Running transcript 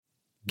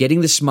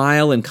Getting the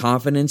smile and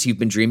confidence you've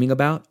been dreaming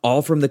about,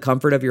 all from the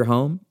comfort of your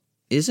home,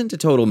 isn't a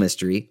total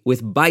mystery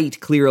with Bite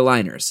clear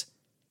aligners.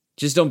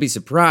 Just don't be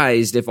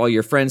surprised if all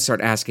your friends start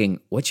asking,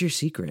 "What's your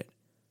secret?"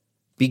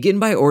 Begin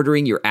by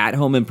ordering your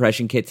at-home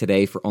impression kit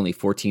today for only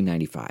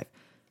 $14.95.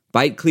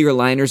 Bite clear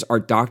aligners are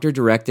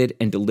doctor-directed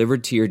and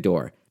delivered to your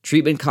door.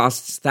 Treatment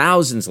costs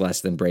thousands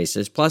less than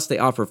braces, plus they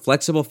offer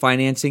flexible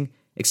financing,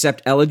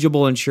 accept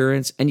eligible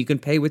insurance, and you can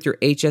pay with your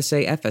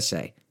HSA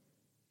FSA.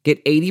 Get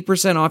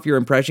 80% off your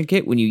impression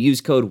kit when you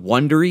use code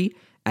WONDERY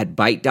at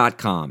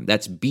Byte.com.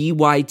 That's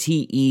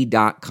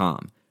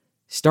BYTE.com.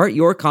 Start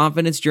your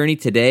confidence journey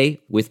today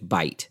with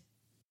Byte.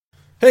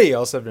 Hey,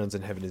 all 7 Rounds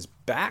in Heaven is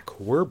back.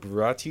 We're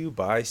brought to you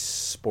by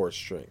Sports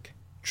Drink.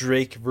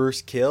 Drake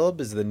vs.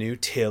 Caleb is the new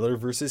Taylor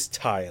versus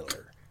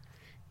Tyler.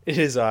 It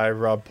is I,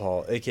 Rob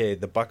Paul, a.k.a.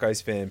 the Buckeyes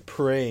fan,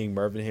 praying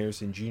Marvin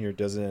Harrison Jr.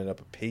 doesn't end up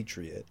a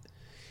Patriot.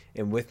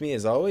 And with me,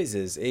 as always,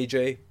 is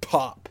AJ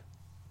Pop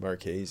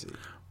Marchese.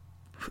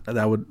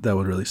 That would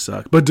really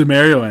suck. But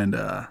DeMario and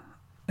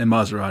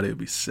Maserati would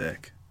be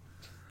sick.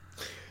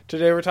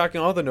 Today we're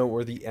talking all the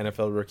noteworthy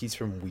NFL rookies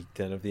from Week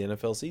 10 of the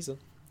NFL season.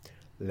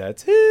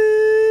 Let's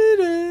hit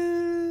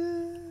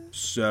it.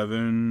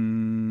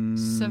 Seven.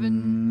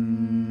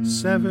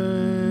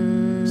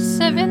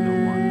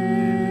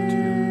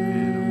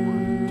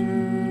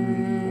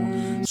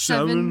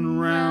 7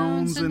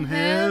 rounds in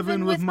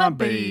heaven with my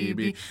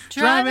baby,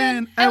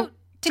 driving out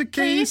to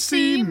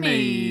KC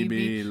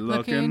maybe,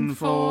 looking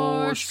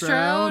for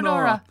Stroud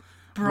or a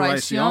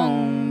Bryce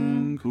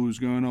Young. Who's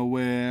gonna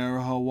wear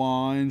a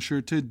Hawaiian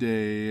shirt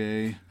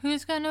today?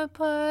 Who's gonna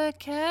put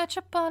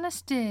ketchup on a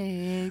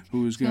stick?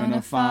 Who's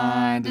gonna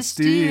find a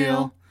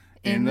steal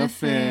in the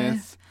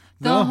 5th?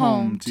 The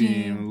home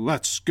team.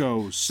 Let's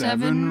go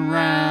 7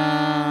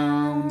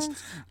 rounds.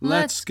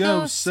 Let's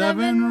go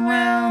 7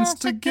 rounds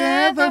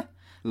together.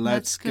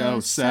 Let's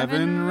go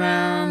 7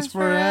 rounds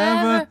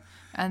forever.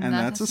 And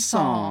that's a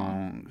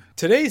song.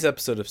 Today's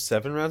episode of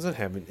 7 Rounds in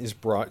Heaven is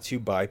brought to you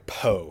by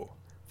Poe,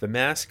 the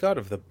mascot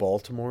of the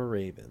Baltimore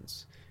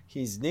Ravens.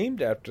 He's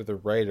named after the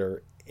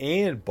writer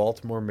and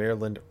Baltimore,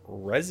 Maryland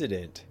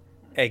resident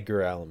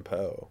Edgar Allan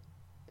Poe.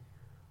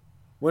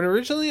 When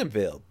originally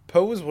unveiled,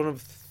 Poe was one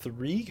of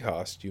 3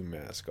 costume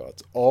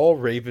mascots, all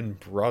Raven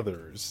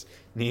brothers,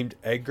 named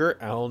Edgar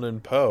Allan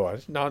and Poe. I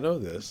did not know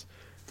this.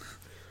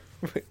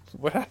 Wait,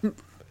 what happened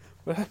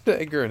to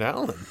Edgar and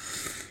Allan?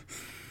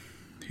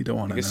 You don't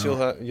want to know. I guess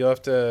you'll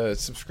have to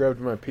subscribe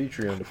to my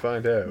Patreon to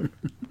find out.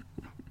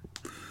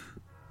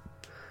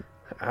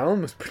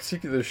 Allan was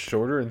particularly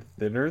shorter and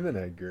thinner than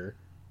Edgar,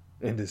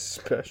 and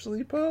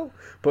especially Poe,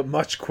 but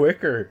much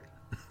quicker.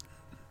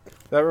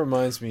 That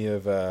reminds me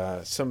of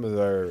some of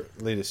our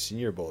latest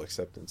Senior Bowl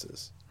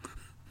acceptances.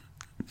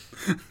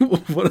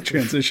 What a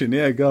transition.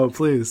 Yeah, go,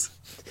 please.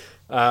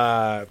 We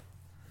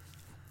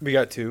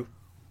got 2.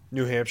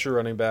 New Hampshire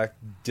running back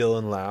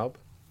Dylan Laub.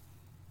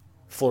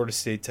 Florida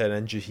State tight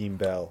end Jaheim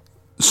Bell.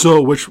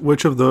 So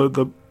which of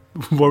the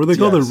what were they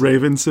called? The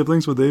Raven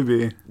siblings would they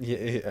be?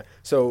 Yeah.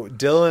 So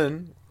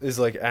Dylan is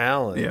like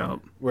Allan, yeah,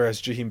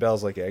 whereas Jaheim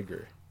Bell's like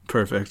Edgar.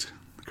 Perfect.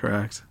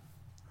 Correct.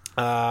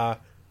 I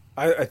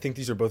think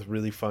these are both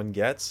really fun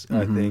gets. Mm-hmm.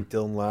 I think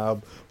Dylan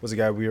Laub was a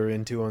guy we were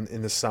into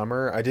in the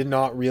summer. I did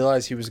not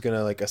realize he was going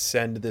to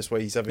ascend this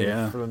way. He's having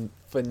a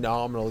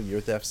phenomenal year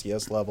at the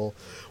FCS level.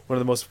 One of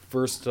the most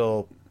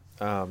versatile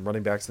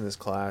running backs in this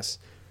class.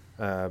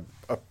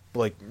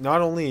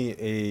 Not only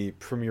a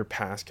premier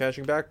pass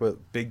catching back,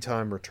 but big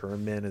time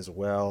return man as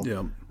well.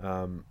 Yeah.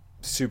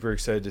 Super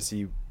excited to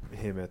see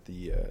him at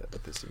the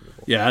Senior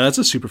Bowl. Yeah, that's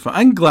a super fun.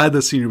 I'm glad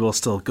the Senior Bowl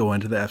still go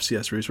into the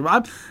FCS race.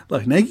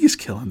 Look, Nagy's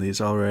killing these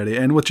already,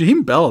 and with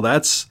Jaheim Bell,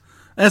 that's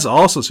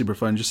also super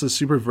fun. Just a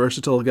super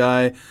versatile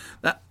guy.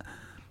 I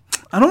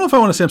don't know if I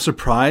want to say I'm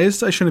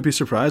surprised. I shouldn't be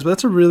surprised, but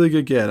that's a really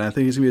good get. I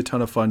think he's gonna be a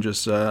ton of fun.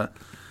 Just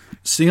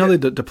seeing how they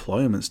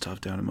deploy him and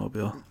stuff down in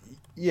Mobile.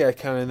 Yeah,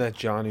 kind of in that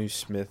Jonnu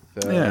Smith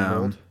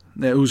mold.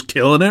 Yeah, who's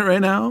killing it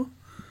right now.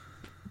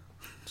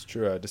 It's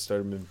true. I just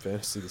started him in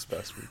fantasy this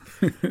past week.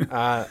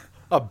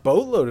 A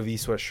boatload of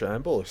East-West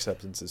Shrine Bowl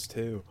acceptances,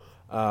 too.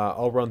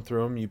 I'll run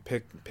through them. You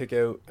pick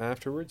out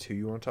afterwards who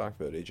you want to talk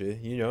about,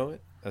 AJ. You know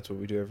it. That's what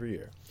we do every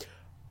year.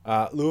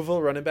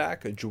 Louisville running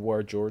back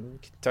Jawar Jordan.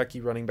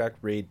 Kentucky running back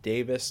Ray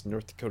Davis.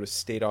 North Dakota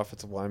State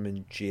offensive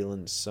lineman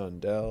Jalen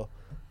Sundell.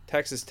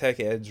 Texas Tech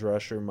edge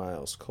rusher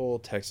Miles Cole.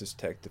 Texas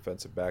Tech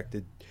defensive back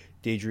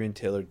Dadrian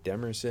Taylor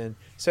Demerson,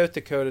 South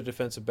Dakota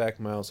defensive back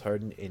Miles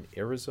Harden, and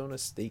Arizona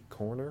State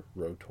corner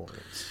Roe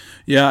Torrance.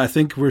 Yeah, I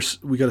think we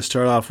got to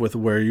start off with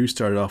where you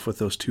started off with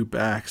those 2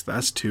 backs.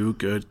 That's 2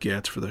 good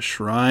gets for the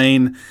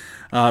Shrine.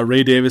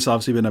 Ray Davis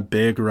obviously been a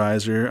big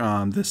riser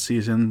this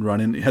season.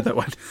 He had that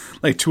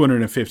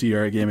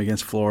 250-yard game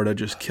against Florida,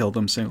 just killed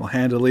them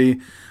single-handedly.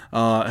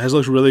 Has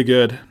looked really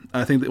good.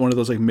 I think that one of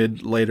those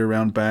mid-later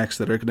round backs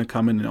that are going to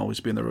come in and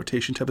always be in the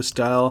rotation type of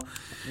style.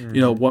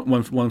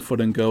 Mm-hmm. One foot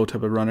and go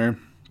type of runner.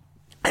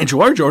 And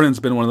Jawar Jordan's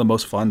been one of the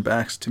most fun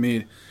backs to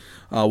me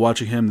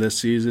watching him this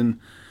season.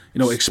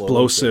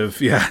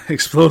 explosive. Yeah,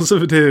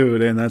 explosive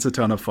dude, and that's a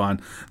ton of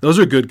fun. Those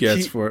are good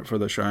gets for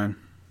the Shrine.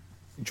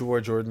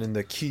 George Jordan in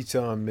the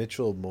Keaton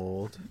Mitchell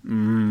mold.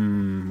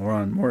 More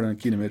on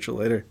Keaton Mitchell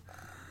later.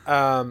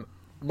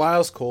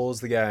 Miles Cole is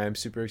the guy I'm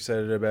super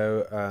excited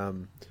about.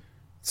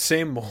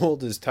 Same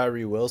mold as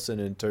Tyree Wilson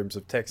in terms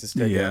of Texas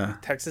Tech. Yeah.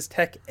 Texas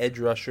Tech edge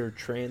rusher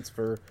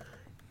transfer,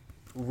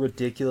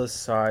 ridiculous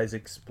size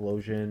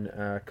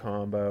explosion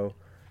combo.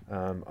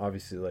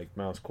 Obviously, like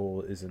Miles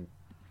Cole isn't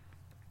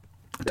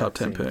a top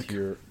 10 pick.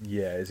 Isn't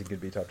going to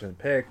be a top 10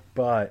 pick,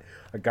 but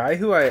a guy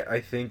who I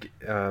think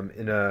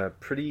in a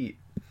pretty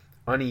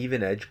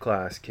uneven edge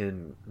class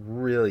can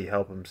really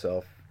help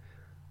himself.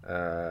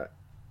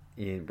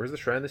 Where's the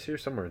Shrine this year?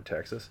 Somewhere in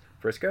Texas,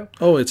 Frisco.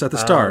 Oh, it's at the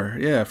Star.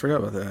 I forgot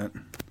about that.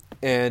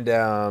 And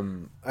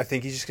I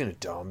think he's just going to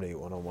dominate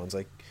one-on-ones.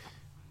 Like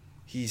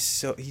he's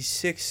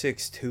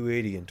 6'6",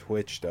 280 and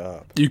twitched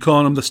up. You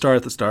calling him the Star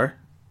at the Star?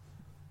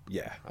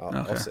 Yeah,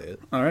 I'll say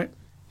it. All right.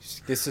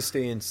 He gets to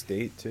stay in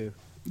state too.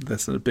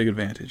 That's a big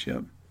advantage.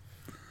 Yep.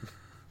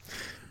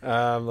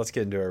 Let's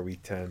get into our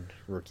Week 10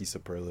 rookie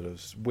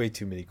superlatives. Way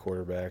too many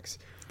quarterbacks.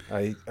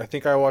 I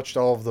think I watched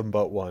all of them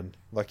but one.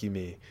 Lucky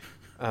me.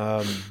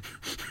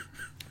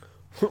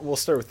 We'll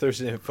start with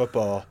Thursday Night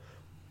Football.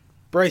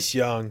 Bryce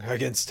Young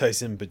against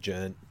Tyson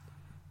Bagent.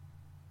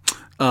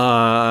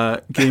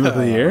 Game of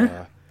the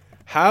year?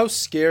 How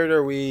scared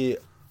are we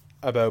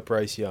about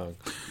Bryce Young?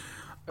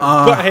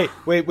 But hey,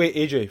 wait,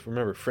 AJ,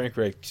 remember, Frank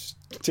Reich's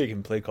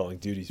taking play calling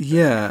duties.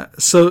 Yeah.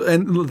 So,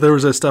 and there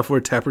was that stuff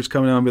where Tapper's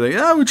coming out and be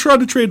like, we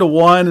tried to trade to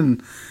one,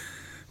 and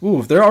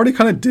they're already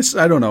kind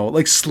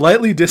of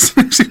slightly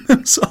distancing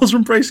themselves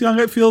from Bryce Young,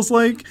 it feels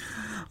like.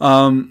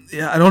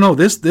 I don't know.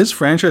 This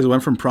franchise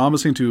went from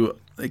promising to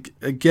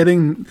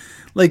getting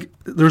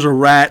there's a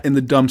rat in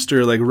the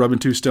dumpster rubbing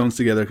two stones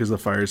together because the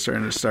fire's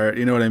starting to start.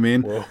 You know what I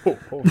mean? Whoa!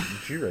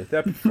 Did you write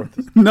that before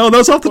this? No, that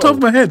was off the top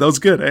of my head. That was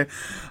good. Eh?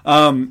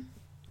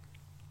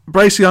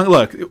 Bryce Young.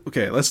 Look,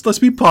 okay. Let's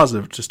be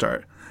positive to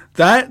start.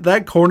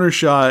 That corner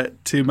shot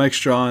to Mike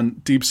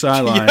Strawn deep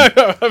sideline.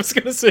 Yeah, I was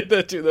gonna say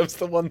that too. That was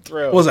the one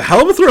throw. It was a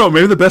hell of a throw.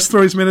 Maybe the best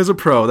throw he's made as a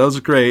pro. That was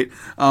great.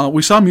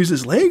 We saw him use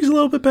his legs a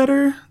little bit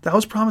better. That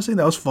was promising.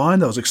 That was fun.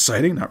 That was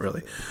exciting. Not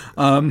really.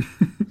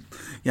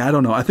 Yeah, I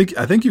don't know. I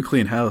think you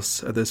clean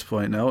house at this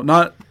point. No,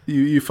 not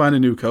you find a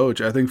new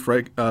coach. I think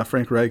Frank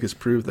Reich has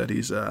proved that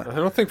he's. I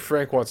don't think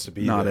Frank wants to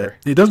be not there.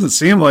 It. He doesn't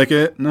seem like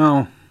it.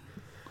 No.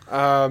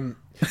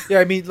 Yeah,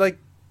 I mean,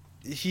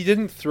 he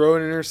didn't throw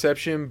an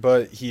interception,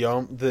 but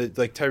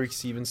Tyreek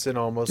Stevenson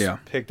almost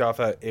picked off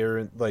that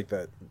error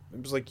that.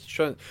 It was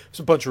there's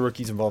a bunch of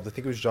rookies involved. I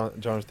think it was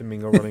Jonathan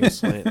Mingo running a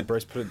slant, and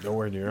Bryce put it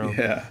nowhere near him.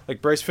 Yeah.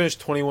 Bryce finished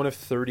 21 of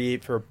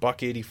 38 for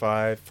 $185,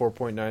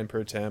 4.9 per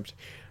attempt.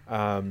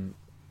 Wasn't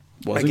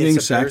getting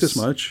sacked as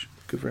much.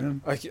 Good for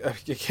him.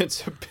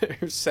 Against a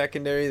Bears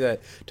secondary that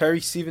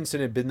Tyreek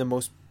Stevenson had been the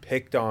most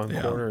picked on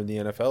corner in the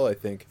NFL, I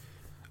think,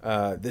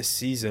 this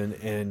season,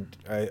 and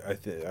I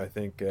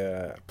think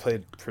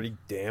played pretty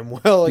damn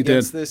well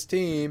against this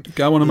team.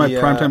 Got one of my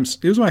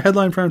primetime. He was my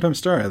headline primetime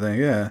star, I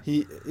think. Yeah.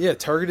 He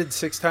targeted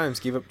 6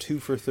 times, gave up 2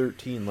 for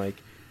 13.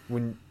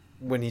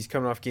 When he's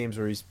coming off games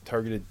where he's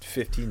targeted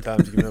 15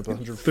 times, giving up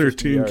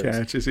 113 yards.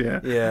 Catches. Yeah.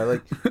 Yeah,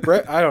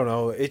 I don't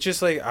know. It's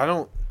just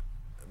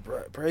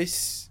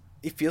Bryce.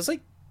 It feels like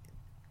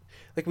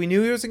we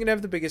knew he wasn't going to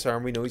have the biggest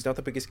arm. We know he's not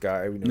the biggest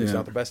guy. We know he's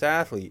not the best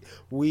athlete.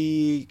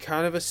 We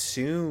kind of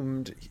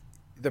assumed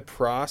the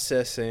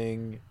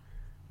processing,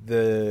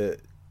 the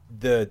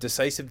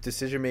decisive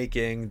decision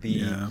making,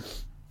 the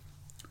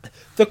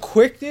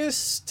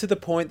quickness to the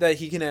point that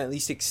he can at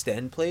least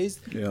extend plays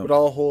would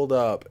all hold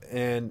up.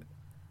 And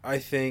I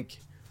think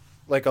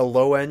a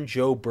low end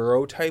Joe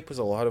Burrow type was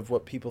a lot of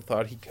what people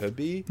thought he could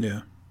be.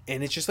 Yeah.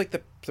 And it's just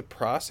the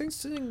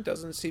processing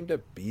doesn't seem to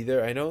be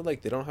there. I know they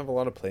don't have a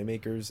lot of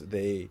playmakers.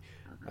 They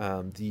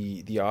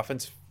the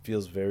offense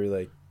feels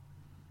very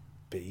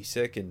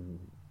basic,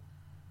 and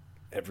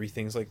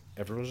everything's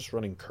everyone's just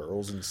running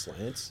curls and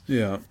slants.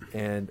 Yeah.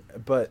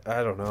 But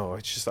I don't know.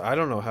 It's just I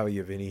don't know how you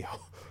have any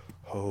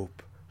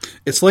hope.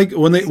 It's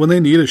when they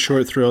need a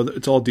short throw,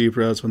 it's all deep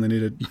routes. When they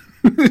need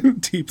a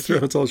deep throw,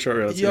 it's all short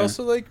routes. He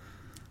also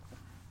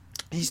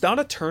he's not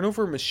a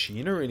turnover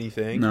machine or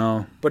anything.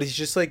 No. But he's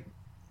just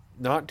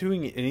not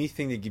doing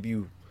anything to give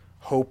you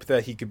hope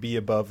that he could be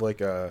above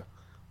a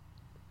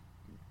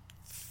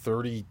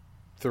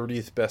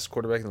 30th best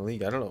quarterback in the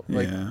league. I don't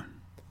know.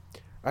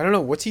 I don't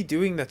know. What's he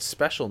doing that's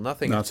special?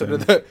 Nothing. Outside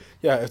of that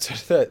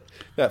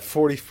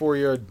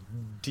 44-yard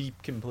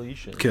deep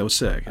completion. Okay, it was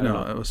sick. It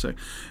was sick.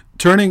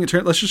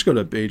 Let's just go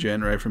to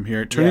Bajan right from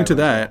here. Turning to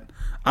that,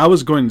 I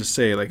was going to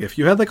say, if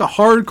you had a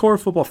hardcore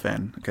football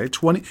fan, okay,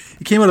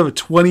 he came out of a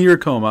 20-year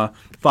coma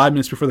 5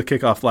 minutes before the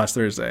kickoff last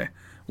Thursday.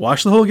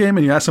 Watch the whole game,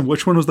 and you ask him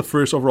which one was the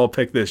first overall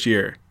pick this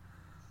year.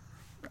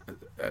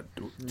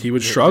 He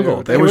would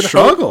struggle. They would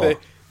struggle.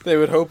 They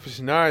would hope it's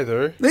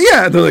neither.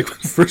 Yeah, they're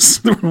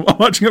first.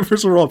 Watching a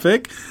first overall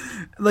pick,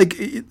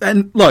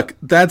 and look,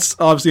 that's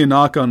obviously a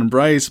knock on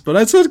Bryce, but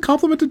that's a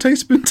compliment to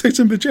Tyson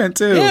Bagent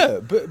too. Yeah,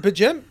 but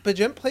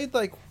Bagent played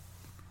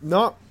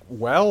not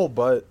well,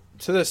 but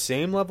to the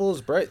same level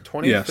as Bright.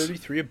 20 Yes.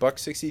 33,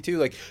 $162.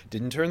 Like,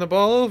 didn't turn the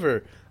ball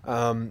over.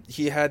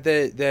 He had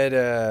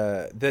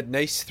that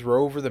nice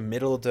throw over the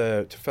middle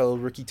to fellow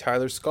rookie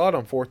Tyler Scott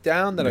on fourth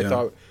down that I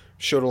thought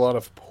showed a lot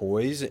of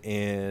poise.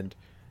 And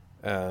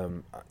I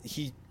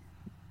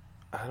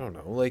don't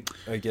know, like,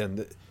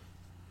 again,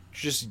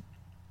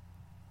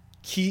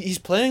 he's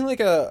playing like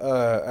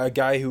a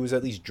guy who was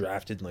at least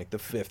drafted in like the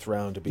 5th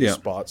round to be a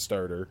spot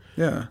starter.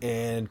 Yeah.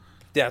 And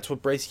that's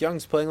what Bryce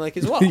Young's playing like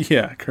as well.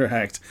 Yeah,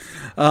 correct.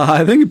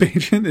 I think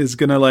Benton is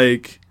going to,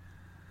 like,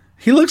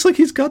 he looks like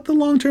he's got the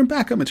long-term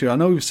backup material. I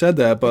know we've said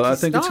that, but I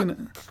think it's going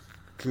to...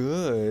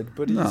 good,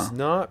 but he's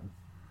not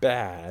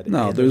bad.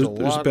 No, and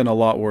there's been a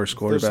lot worse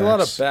quarterbacks. There's a lot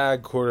of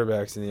bad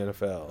quarterbacks in the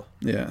NFL.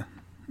 Yeah.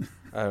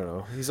 I don't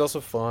know. He's also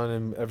fun,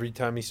 and every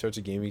time he starts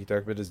a game, he can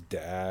talk about his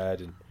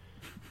dad. And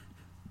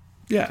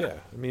yeah.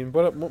 I mean,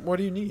 what more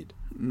do you need?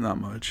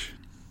 Not much.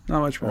 Not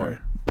much more.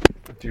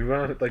 Do you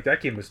want like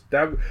that game was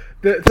that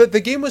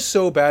the game was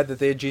so bad that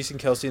they had Jason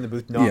Kelsey in the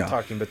booth not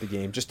talking about the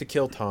game just to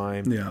kill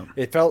time. Yeah.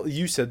 It felt like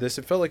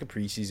a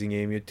preseason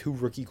game. You had 2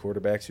 rookie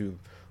quarterbacks who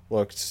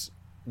looked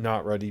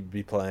not ready to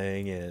be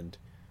playing, and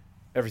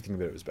everything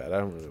about it was bad. I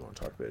don't really want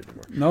to talk about it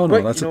anymore.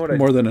 No, that's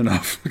more than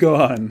enough. Go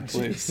on,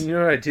 please. You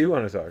know what I do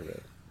want to talk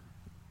about?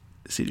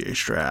 CJ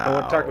Stroud. I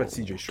want to talk about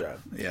CJ Stroud.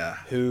 Yeah.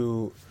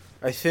 Who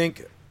I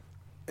think,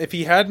 if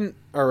he hadn't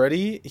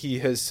already, he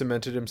has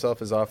cemented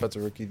himself as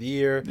Offensive Rookie of the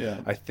Year.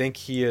 Yeah. I think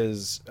he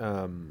is.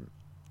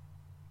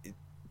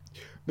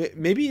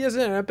 Maybe he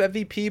doesn't end up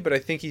MVP, but I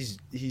think he's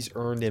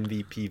earned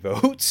MVP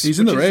votes. He's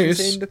in the race.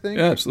 Insane to think.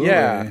 Yeah, absolutely.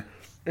 Yeah.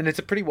 And it's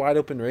a pretty wide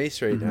open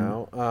race right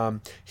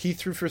now. He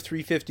threw for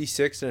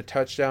 356 and a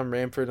touchdown,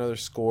 ran for another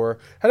score.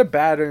 Had a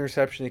bad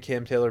interception to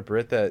Cam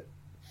Taylor-Britt that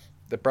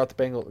brought the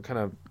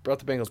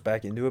Bengals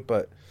back into it,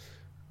 but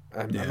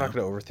I'm not going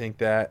to overthink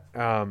that.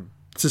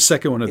 It's the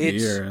second one of the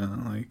year.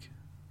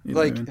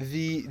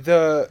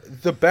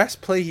 The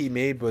best play he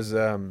made was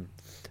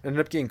ended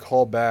up getting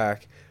called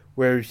back,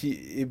 where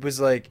it was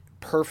like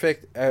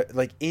perfect,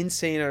 like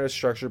insane out of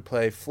structure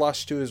play,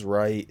 flush to his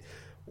right.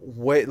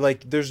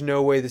 There's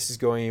no way this is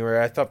going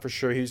anywhere. I thought for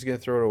sure he was going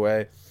to throw it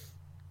away,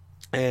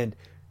 and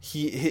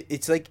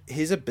it's like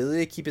his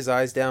ability to keep his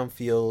eyes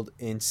downfield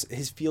and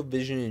his field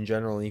vision in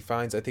general. And he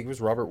finds, I think it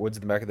was Robert Woods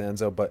in the back of the end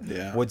zone, but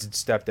Woods had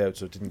stepped out,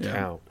 so it didn't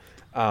count.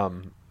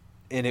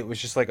 And it was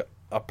just like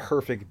a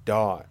perfect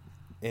dot,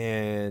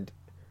 and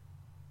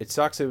it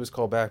sucks that it was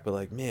called back. But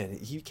like, man,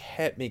 he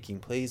kept making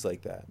plays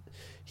like that.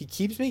 He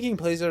keeps making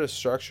plays out of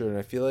structure, and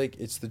I feel like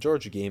it's the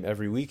Georgia game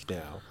every week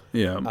now.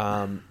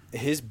 Yeah.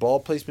 His ball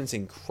placement's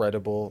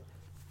incredible.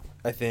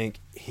 I think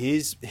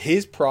his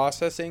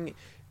processing,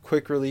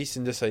 quick release,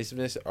 and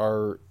decisiveness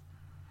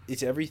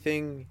it's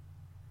everything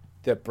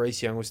that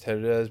Bryce Young was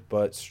touted as,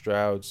 but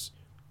Stroud's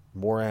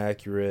more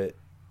accurate,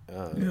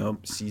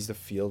 sees the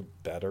field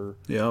better.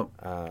 Yep.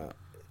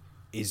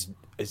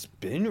 It's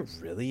been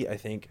really, I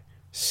think,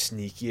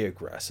 sneaky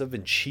aggressive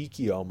and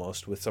cheeky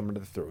almost with some of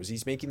the throws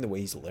he's making, the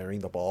way he's layering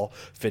the ball,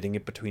 fitting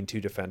it between 2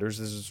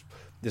 defenders.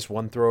 This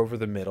one throw over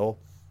the middle.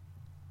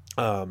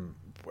 Who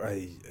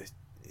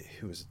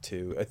was it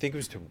to? I think it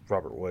was to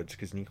Robert Woods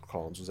because Nico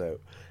Collins was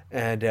out,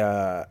 and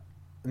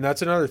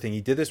that's another thing.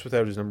 He did this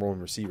without his number 1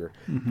 receiver,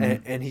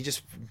 and he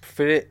just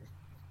fit it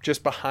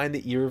just behind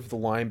the ear of the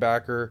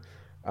linebacker,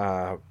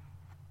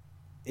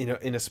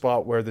 in a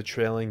spot where the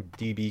trailing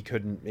DB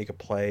couldn't make a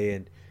play,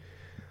 and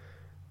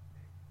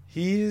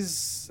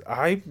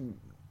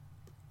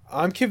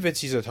I'm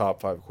convinced he's a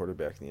top 5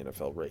 quarterback in the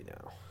NFL right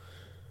now.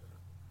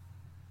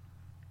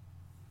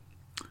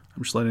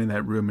 I'm just letting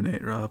that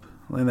ruminate, Rob.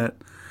 Letting that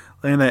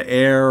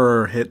air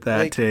or hit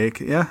that take.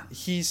 Yeah.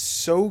 He's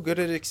so good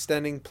at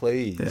extending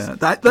plays.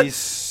 Yeah. He's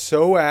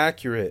so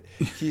accurate.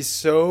 He's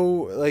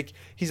so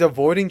he's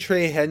avoiding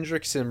Trey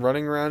Hendrickson,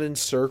 running around in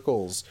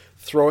circles,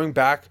 throwing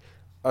back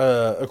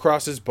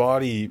across his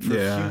body for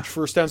huge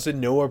first downs to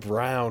Noah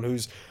Brown,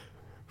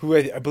 who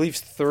I believe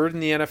is 3rd in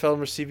the NFL in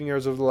receiving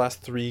yards over the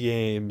last 3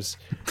 games.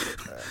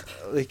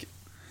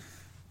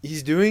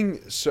 He's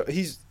doing so.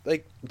 He's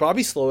like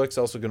Bobby Slowick's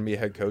also going to be a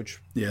head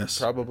coach. Yes,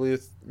 probably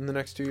in the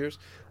next 2 years.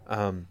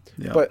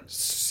 But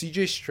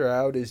CJ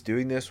Stroud is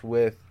doing this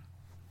with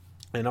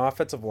an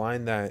offensive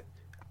line that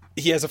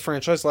he has a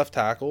franchise left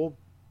tackle,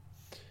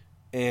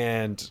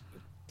 and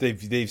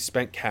they've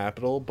spent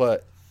capital,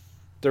 but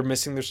they're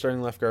missing their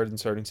starting left guard and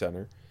starting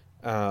center.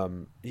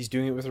 He's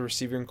doing it with a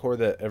receiving core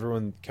that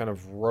everyone kind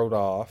of wrote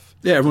off.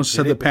 Yeah, everyone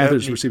said the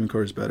Panthers' receiving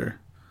core is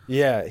better.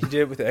 Yeah, he did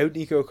it without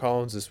Nico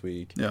Collins this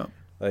week. Yeah.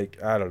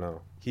 I don't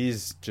know.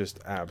 He's just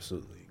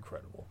absolutely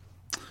incredible.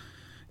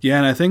 Yeah,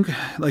 and I think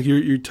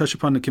you touch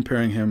upon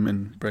comparing him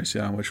and Bryce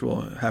Young, which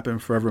will happen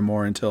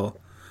forevermore until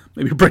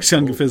maybe Bryce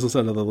Young fizzles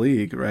out of the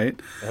league, right?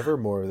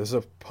 Evermore. There's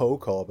a Poe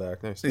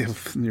callback. Nice.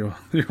 You're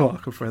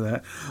welcome for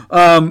that.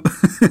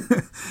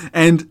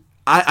 And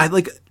I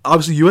like,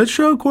 obviously you had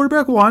Stroud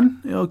quarterback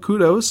 1,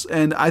 kudos.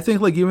 And I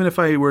think even if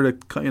I were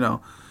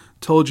to,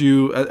 told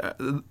you at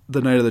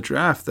the night of the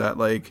draft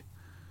that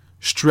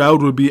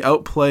Stroud would be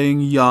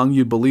outplaying Young,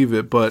 you'd believe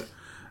it. But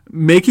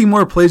making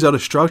more plays out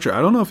of structure.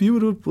 I don't know if you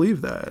would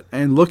believe that.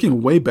 And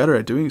looking way better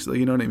at doing so,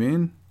 you know what I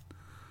mean?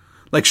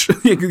 Like,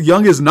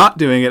 Young is not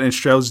doing it, and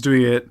Stroud's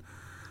doing it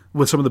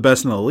with some of the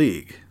best in the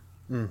league.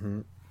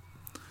 Mm-hmm.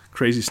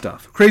 Crazy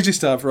stuff. Crazy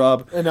stuff,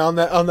 Rob. And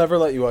I'll never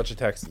let you watch a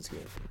Texans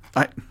game.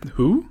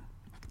 Who?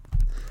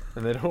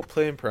 And they don't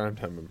play in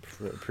primetime. I'm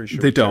pretty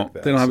sure they don't.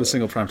 They don't have a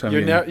single primetime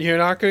game. You're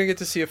not going to get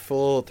to see a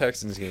full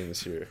Texans game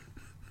this year.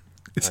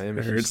 I am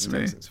a hurts me.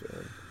 Texans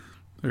fan.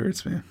 It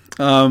hurts me.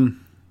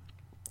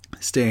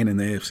 Staying in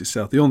the AFC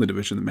South, the only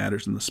division that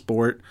matters in the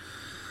sport.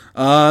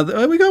 We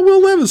got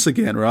Will Levis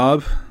again,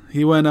 Rob.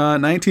 He went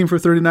 19 for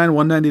 39,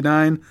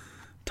 199,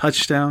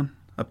 touchdown,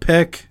 a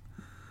pick.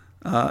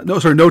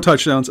 No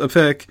touchdowns, a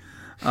pick.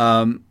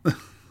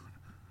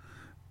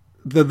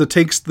 The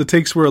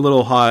takes were a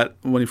little hot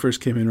when he first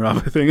came in, Rob.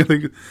 I think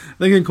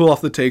they can cool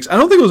off the takes. I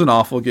don't think it was an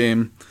awful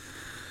game.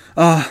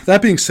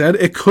 That being said,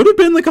 it could have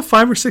been like a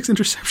 5 or 6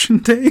 interception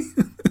day.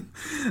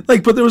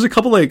 But there was a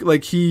couple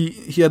like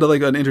he had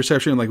like an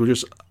interception like was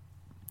just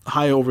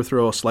high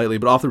overthrow slightly,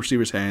 but off the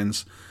receiver's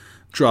hands,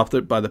 dropped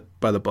it by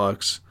the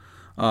Bucks.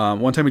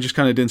 One time he just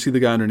kind of didn't see the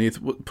guy underneath,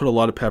 put a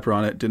lot of pepper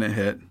on it, didn't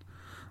hit.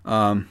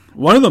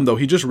 One of them though,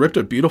 he just ripped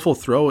a beautiful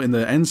throw in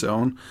the end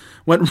zone,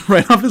 went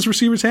right off his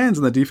receiver's hands,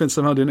 and the defense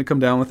somehow didn't come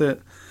down with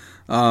it.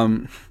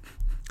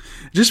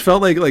 It just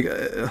felt like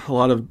a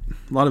lot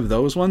of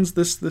those ones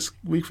this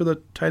week for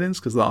the Titans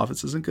because the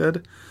offense isn't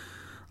good.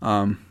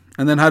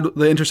 And then had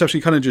the interception,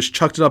 he kind of just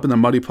chucked it up in the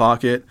muddy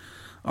pocket.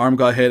 Arm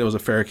got hit. It was a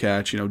fair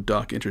catch,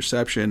 duck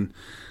interception.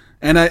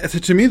 And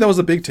to me, that was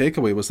a big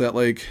takeaway was that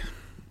like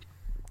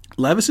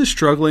Levis is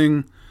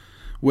struggling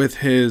with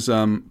his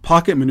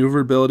pocket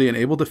maneuverability and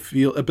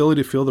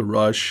ability to feel the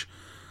rush.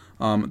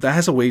 That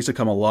has a ways to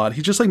come a lot.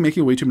 He's just like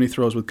making way too many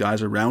throws with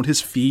guys around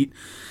his feet,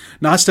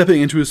 not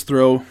stepping into his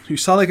throw. You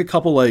saw like a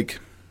couple like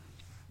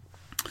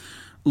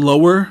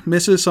lower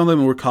misses. Some of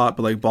them were caught,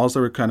 but like balls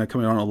that were kind of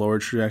coming on a lower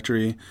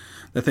trajectory.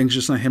 That thing's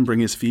just not him bring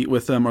his feet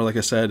with them, or like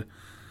I said,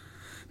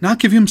 not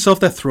giving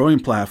himself that throwing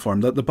platform.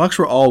 The Bucks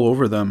were all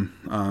over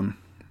them.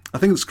 I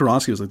think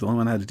Skoronski was like the only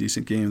one that had a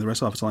decent game. The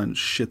rest of the offensive line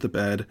shit the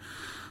bed.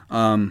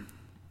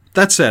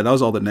 That said, that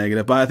was all the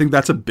negative, but I think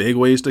that's a big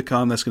ways to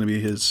come. That's going to be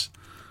his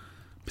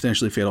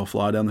potentially fatal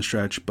flaw down the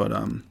stretch. But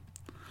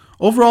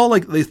overall,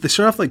 like they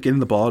start off like getting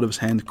the ball out of his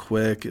hand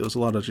quick. It was a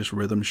lot of just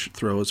rhythm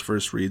throws,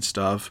 first read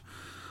stuff.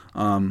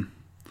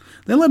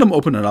 Then let him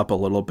open it up a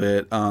little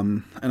bit.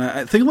 And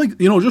I think like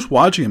just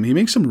watching him, he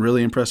makes some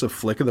really impressive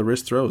flick of the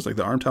wrist throws. Like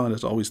the arm talent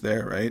is always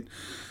there, right?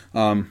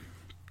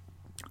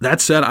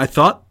 That said, I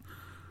thought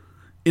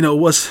he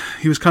was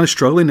kind of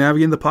struggling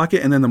navigating the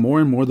pocket, and then the more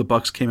and more the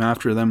Bucks came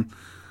after them,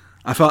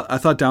 I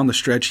thought down the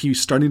stretch you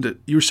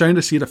were starting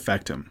to see it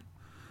affect him,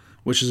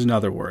 which is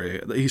another worry.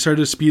 He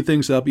started to speed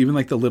things up, even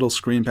like the little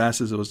screen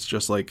passes. It was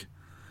just like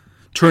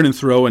turn and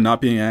throw and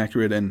not being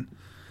accurate, and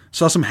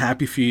saw some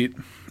happy feet.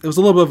 It was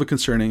a little bit of a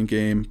concerning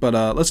game, but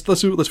let's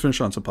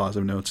finish on some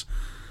positive notes.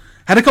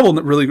 Had a couple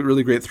really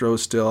really great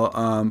throws still.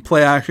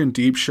 Play action,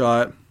 deep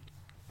shot.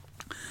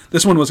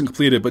 This one wasn't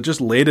completed, but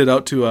just laid it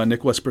out to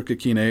Nick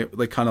Westbrook-Akine,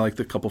 like kind of like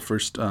the couple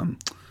first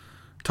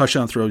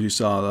touchdown throws you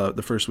saw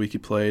the first week he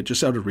played,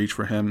 just out of reach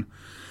for him.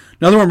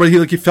 Another one where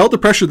he felt the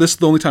pressure. This is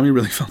the only time he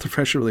really felt the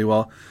pressure really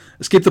well.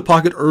 Escaped the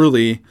pocket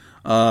early,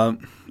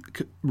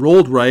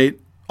 rolled right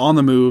on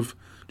the move,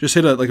 just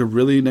hit a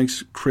really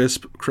nice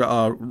crisp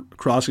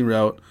crossing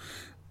route.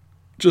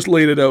 Just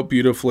laid it out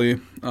beautifully.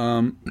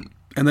 And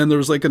then there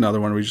was like another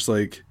one where he just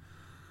like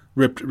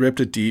ripped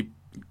a deep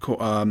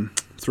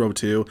throw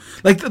too.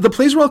 Like the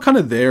plays were all kind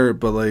of there,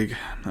 but like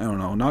I don't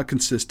know, not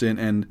consistent.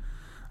 And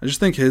I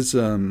just think he's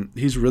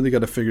really got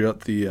to figure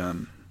out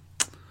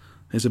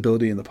his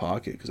ability in the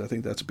pocket, because I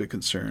think that's a big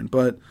concern.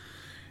 But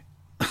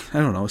I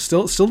don't know,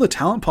 still the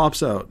talent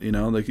pops out.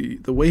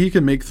 Like the way he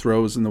can make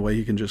throws and the way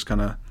he can just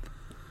kind of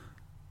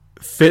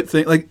fit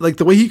things, like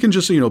the way he can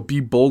just be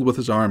bold with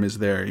his arm is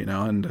there. And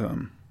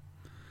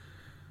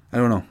I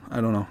don't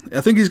know.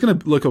 I think he's going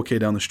to look okay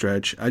down the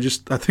stretch. I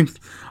think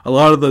a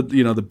lot of the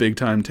the big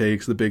time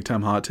takes, the big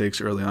time hot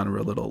takes early on were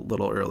a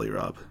little early,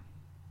 Rob.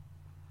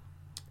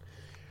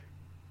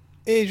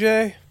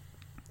 AJ,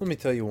 let me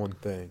tell you one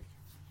thing.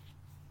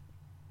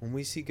 When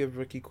we see good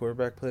rookie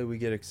quarterback play, we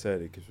get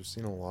excited because we're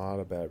seeing a lot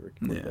of bad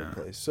rookie quarterback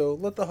play. So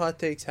let the hot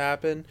takes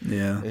happen,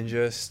 and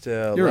just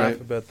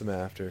laugh about them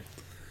after.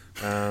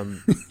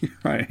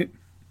 Right.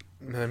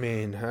 I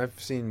mean, I've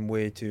seen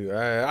way too.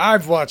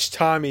 I've watched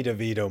Tommy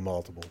DeVito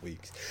multiple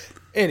weeks.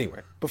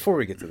 Anyway, before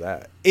we get to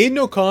that, Aiden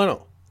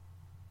O'Connell,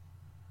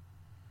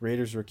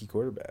 Raiders rookie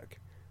quarterback,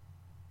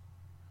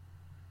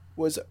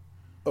 was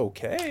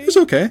okay. It was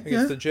okay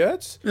against the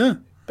Jets. Yeah,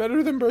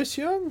 better than Bryce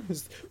Young.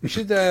 We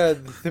should.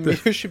 The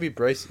meter should be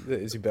Bryce.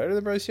 Is he better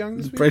than Bryce Young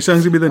this week? Bryce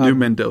Young's gonna be the new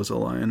Mendoza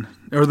line,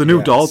 or the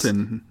new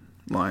Dalton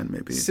line,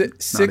 maybe.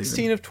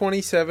 16 of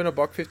 27, a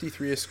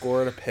 $153 a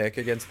score and a pick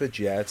against the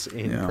Jets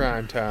in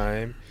prime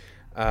time.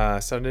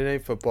 Sunday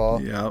Night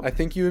Football. Yeah. I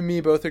think you and me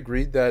both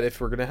agreed that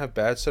if we're gonna have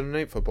bad Sunday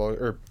Night Football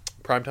or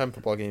primetime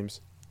football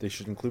games, they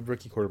should include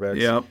rookie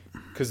quarterbacks. Yep.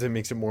 Because it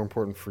makes it more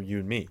important for you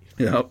and me.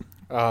 Yep.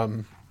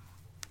 And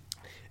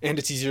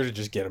it's easier to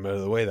just get him out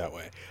of the way that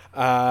way.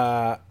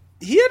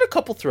 He had a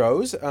couple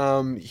throws.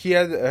 He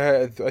had,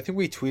 I think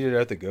we tweeted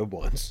out the good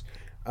ones.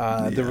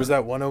 There was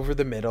that one over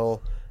the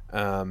middle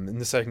in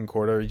the second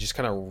quarter. He just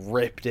kind of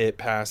ripped it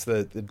past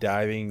the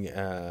diving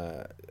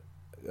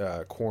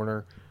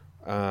corner.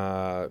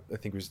 I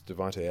think it was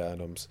Devontae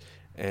Adams.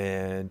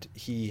 And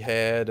he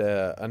had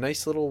a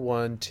nice little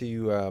one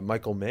to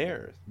Michael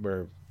Mayer,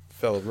 where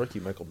fellow rookie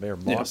Michael Mayer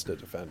mossed a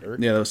defender.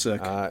 Yeah, that was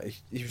sick.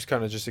 He was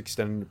kind of just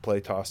extending the play,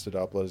 tossed it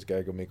up, let his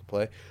guy go make a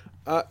play.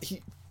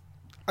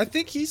 I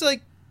think he's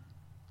like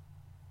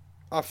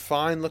a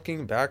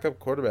fine-looking backup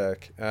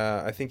quarterback.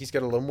 I think he's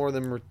got a little more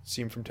than we're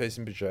seeing from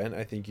Tyson Bagent.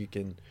 I think you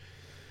can.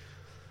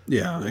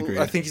 Yeah, I agree.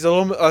 I think he's a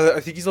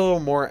little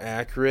more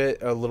accurate,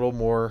 a little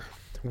more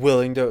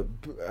willing to.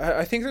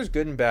 I think there's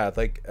good and bad,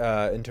 like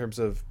in terms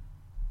of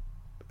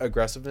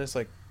aggressiveness.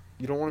 Like,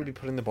 you don't want to be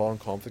putting the ball in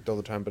conflict all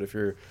the time, but if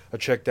you're a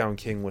check down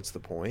king, what's the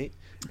point?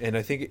 And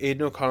I think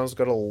Aiden O'Connell's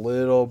got a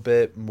little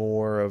bit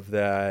more of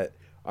that.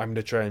 I'm going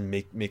to try and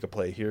make a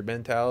play here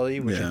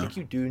mentality, which I think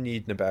you do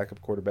need in a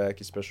backup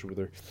quarterback, especially with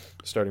they're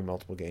starting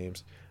multiple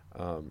games.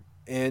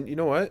 And you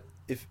know what?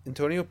 If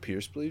Antonio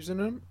Pierce believes in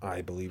him,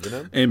 I believe in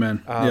him.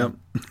 Amen. Yep.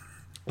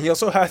 He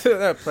also had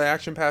that play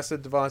action pass to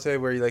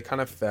Devontae where he like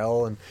kind of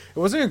fell, and it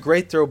wasn't a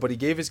great throw, but he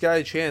gave his guy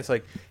a chance.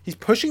 Like, he's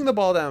pushing the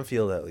ball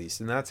downfield at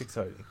least, and that's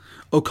exciting.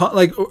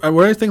 Like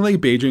where I think like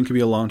Badrian could be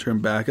a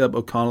long-term backup,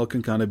 O'Connell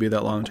can kind of be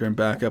that long-term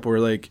backup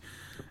where like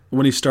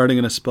when he's starting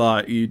in a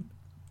spot, you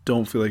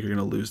don't feel like you're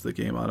going to lose the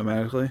game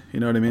automatically. You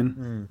know what I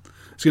mean?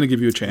 It's going to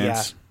give you a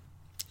chance. Yeah.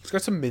 He's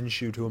got some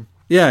Minshew to him.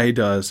 Yeah, he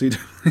does. He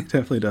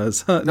definitely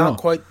does.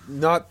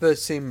 Not the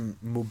same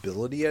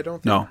mobility, I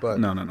don't think.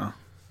 No.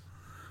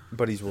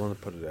 But he's willing to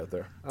put it out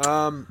there.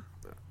 I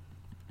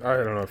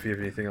don't know if you have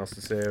anything else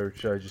to say, or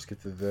should I just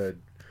get to the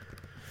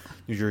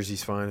New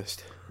Jersey's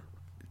finest?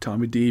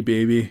 Tommy D,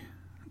 baby.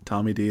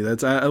 Tommy D.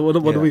 That's what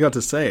do we got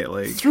to say?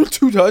 Like, threw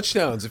 2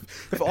 touchdowns.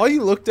 If all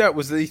you looked at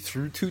was that he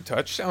threw 2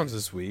 touchdowns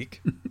this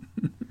week,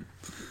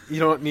 you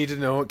don't need to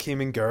know it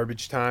came in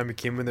garbage time. It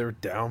came when they were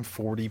down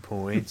 40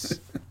 points.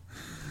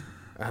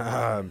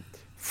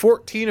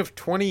 14 of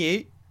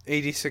 28,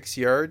 86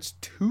 yards,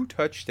 2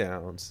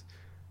 touchdowns,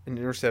 an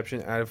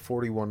interception out of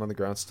 41 on the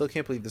ground. Still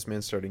can't believe this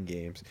man's starting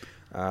games.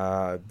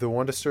 The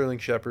one to Sterling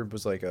Shepard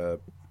was like a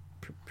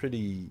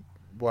pretty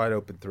wide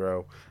open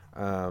throw.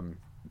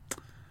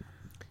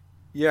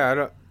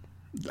 Yeah,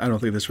 I don't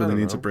think this really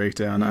needs a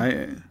breakdown.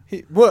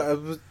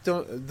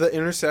 The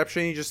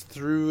interception he just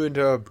threw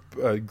into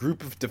a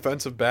group of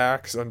defensive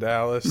backs on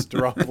Dallas.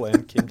 Deron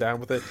Bland came down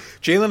with it.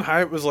 Jalen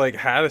Hyatt was like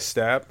had a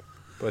step,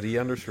 but he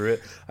underthrew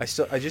it. I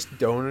just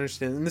don't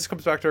understand. And this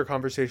comes back to our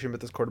conversation about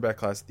this quarterback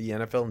class. The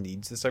NFL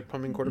needs this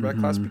upcoming quarterback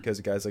class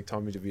because guys like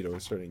Tommy DeVito are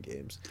starting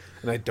games,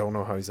 and I don't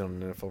know how he's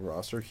on an NFL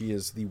roster. He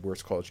is the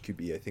worst college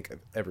QB I think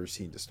I've ever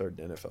seen to start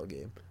an NFL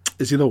game.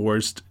 Is he the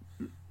worst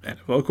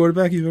NFL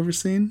quarterback you've ever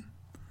seen?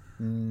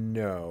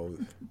 No.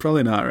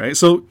 Probably not, right?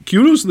 So,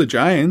 kudos to the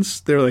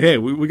Giants. They're like, hey,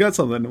 we got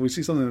something. We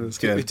see something in this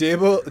kid.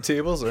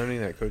 Table's earning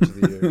that Coach of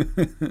the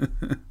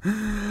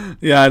Year.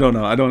 Yeah, I don't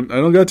know. I don't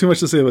got too much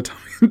to say about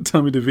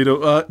Tommy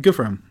DeVito. Good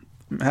for him.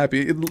 I'm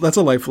happy. That's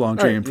a lifelong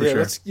dream for sure.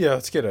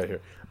 Let's get out of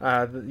here.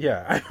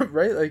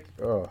 Right? Like,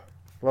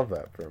 love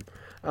that for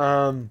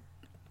him.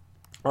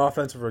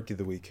 Offensive Rookie of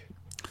the Week.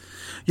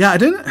 Yeah, I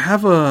didn't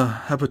have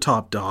a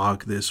top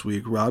dog this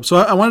week, Rob. So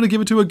I wanted to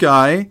give it to a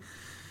guy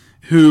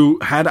who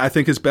had, I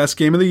think, his best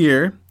game of the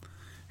year.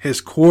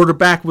 His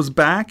quarterback was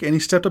back, and he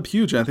stepped up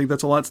huge. And I think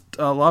that's a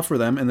lot for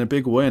them, and a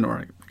big win, or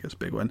I guess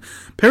big win.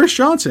 Paris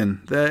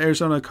Johnson, the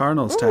Arizona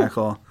Cardinals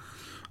tackle.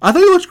 I thought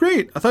he looked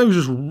great. I thought he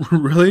was just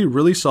really,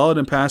 really solid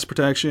in pass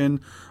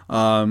protection.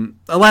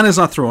 Atlanta's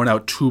not throwing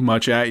out too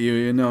much at you,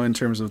 in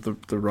terms of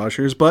the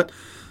rushers, but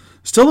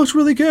still looks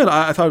really good.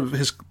 I thought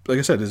like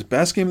I said, his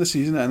best game of the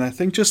season, and I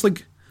think just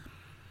like,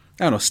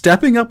 I don't know,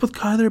 stepping up with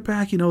Kyler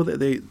back,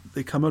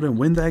 they come out and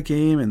win that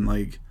game, and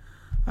like,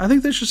 I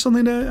think there's just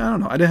something that, I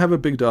don't know, I didn't have a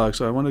big dog,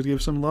 so I wanted to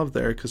give some love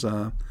there, because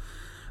I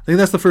think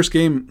that's the first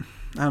game,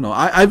 I don't know,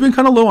 I've been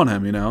kind of low on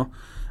him, and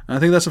I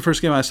think that's the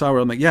first game I saw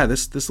where I'm like, yeah,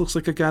 this looks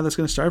like a guy that's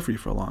going to start for you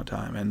for a long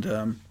time, and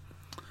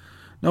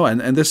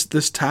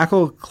this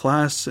tackle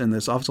class and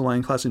this offensive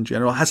line class in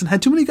general hasn't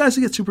had too many guys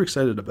to get super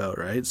excited about,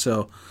 right?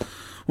 So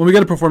when we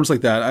get a performance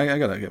like that, I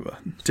got to give a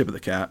tip of the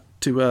cap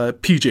to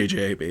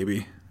PJJ,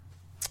 baby.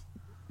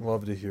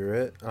 Love to hear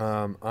it.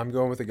 I'm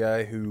going with a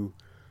guy who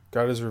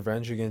got his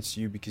revenge against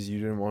you because you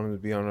didn't want him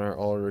to be on our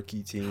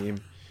all-rookie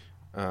team.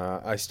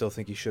 I still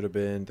think he should have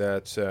been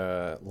that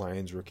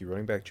Lions rookie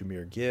running back,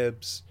 Jahmyr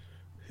Gibbs,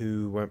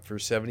 who went for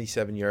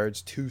 77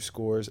 yards, 2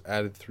 scores,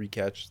 added 3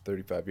 catches,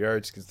 35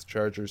 yards, because the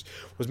Chargers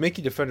was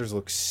making defenders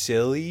look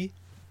silly.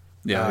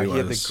 Yeah, he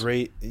had the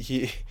great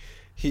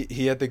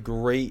he had the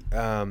great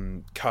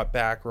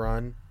cutback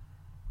run.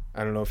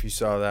 I don't know if you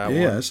saw that one.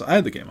 Yes, I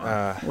had the game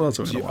on. What else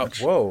are we going to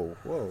watch? Whoa,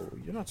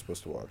 you're not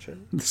supposed to watch it.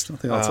 There's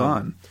nothing else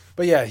on.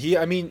 But yeah,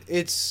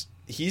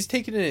 he's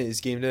taken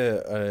his game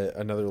to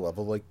another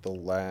level like the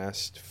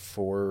last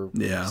 4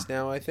 weeks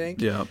now, I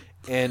think. Yeah.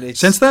 And it's,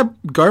 since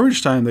that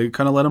garbage time, they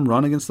kind of let him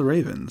run against the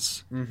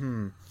Ravens.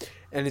 Mm-hmm.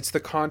 And it's the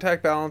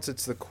contact balance,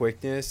 it's the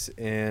quickness,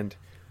 and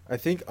I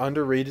think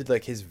underrated.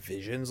 Like his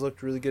visions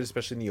looked really good,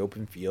 especially in the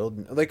open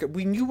field. Like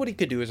we knew what he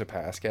could do as a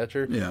pass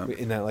catcher,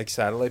 in that like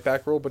satellite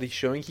back role, but he's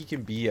showing he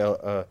can be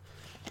at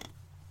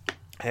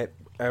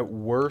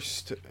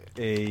worst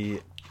a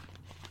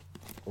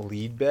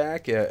lead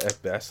back,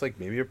 at best like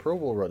maybe a Pro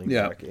Bowl running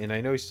back. And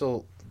I know he's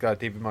still got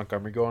David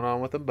Montgomery going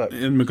on with him, but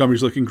and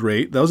Montgomery's looking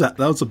great. That was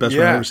the best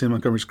run I've ever seen in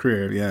Montgomery's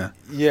career.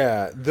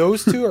 Yeah,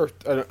 those two are.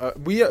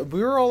 We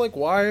were all like,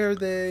 why are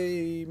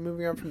they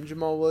moving on from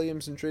Jamal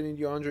Williams and trading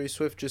DeAndre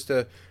Swift just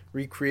to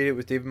recreate it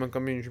with David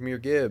Montgomery and Jahmyr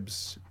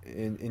Gibbs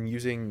and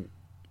using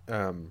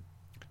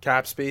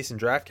cap space and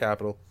draft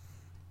capital?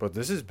 But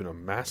this has been a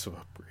massive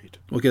upgrade.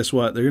 Well, guess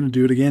what? They're going to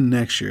do it again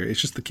next year.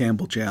 It's just the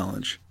Campbell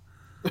Challenge.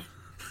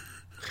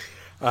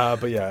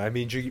 But yeah, I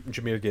mean,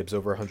 Jahmyr Gibbs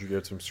over 100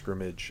 yards from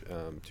scrimmage,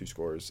 2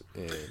 scores,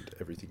 and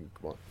everything.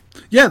 Come on.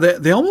 Yeah,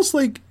 they almost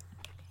like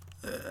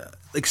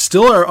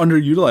still are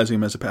underutilizing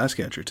him as a pass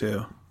catcher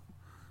too.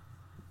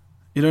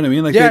 You know what I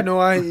mean? Like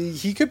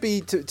he could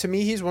be. To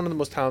me, he's one of the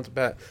most talented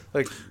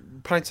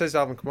pint-sized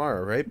Alvin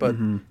Kamara, right? But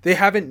they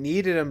haven't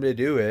needed him to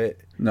do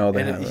it. No,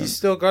 they haven't. He's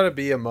still got to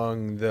be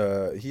among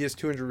the. He has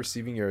 200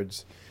 receiving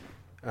yards.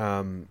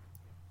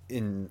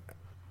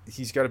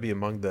 He's got to be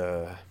among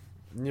the.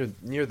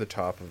 Near the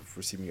top of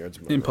receiving yards.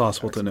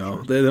 Impossible to know.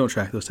 Sure. They don't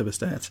track those type of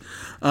stats.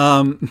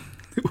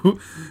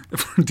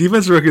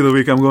 Defensive Rookie of the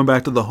Week, I'm going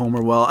back to the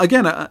Homer. Well,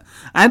 again, I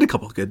had a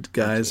couple of good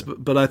guys,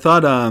 but I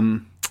thought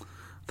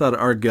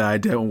our guy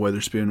Devon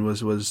Witherspoon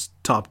was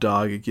top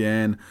dog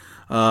again.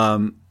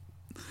 Can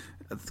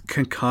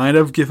kind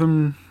of give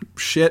him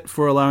shit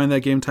for allowing that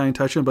game-tying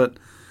touchdown, but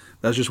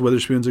that's just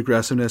Witherspoon's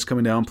aggressiveness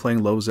coming down,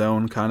 playing low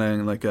zone, kind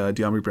of like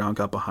De'Amari Brown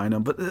got behind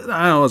him. But I don't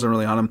know, it wasn't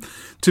really on him.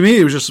 To me,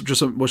 it was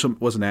just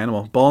an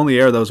animal. Ball in the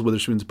air, that was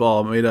Witherspoon's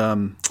ball. They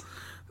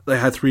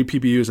had 3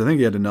 PBUs. I think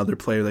he had another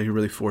player that he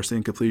really forced the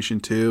incompletion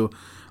to.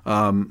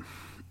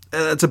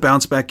 It's a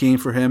bounce back game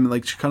for him.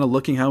 Like kind of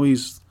looking how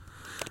he's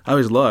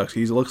looked.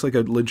 He looks like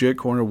a legit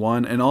corner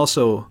one, and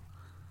also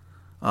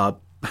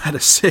had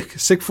a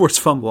sick forced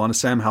fumble on a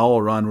Sam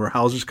Howell run where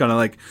Howell's just kind of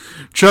like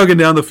chugging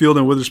down the field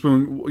and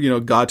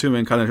Witherspoon, got to him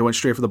and kind of went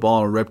straight for the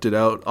ball and ripped it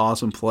out.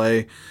 Awesome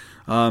play.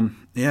 Yeah,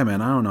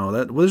 man, I don't know.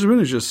 That Witherspoon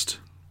is just,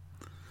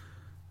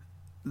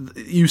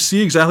 you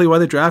see exactly why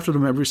they drafted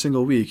him every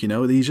single week.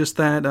 He's just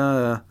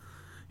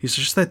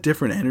that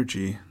different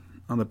energy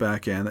on the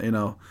back end.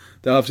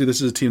 Obviously this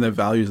is a team that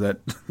values that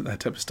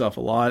type of stuff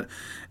a lot.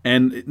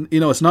 And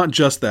it's not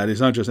just that.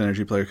 He's not just an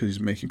energy player because he's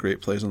making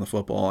great plays on the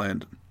football.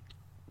 And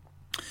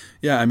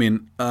yeah, I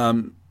mean,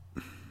 I'm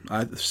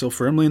still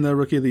firmly in the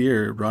Rookie of the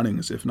Year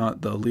runnings, if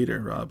not the leader,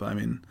 Rob. I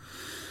mean,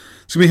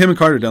 it's going to be him and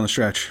Carter down the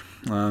stretch.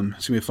 It's going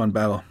to be a fun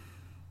battle.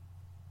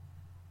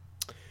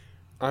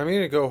 I'm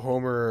going to go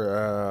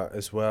Homer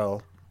as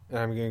well, and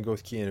I'm going to go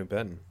with Keeanu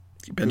Benton.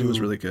 Benton was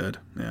really good,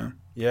 yeah.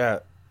 Yeah,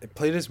 it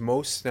played his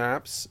most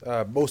snaps,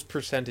 most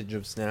percentage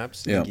of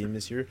snaps in the game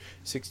this year,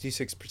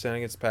 66%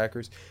 against the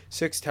Packers,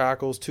 6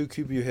 tackles, 2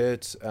 QB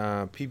hits,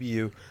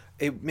 PBU.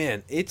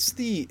 It's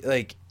the,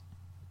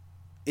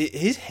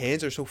 his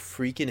hands are so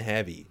freaking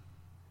heavy.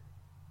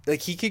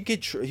 Like he could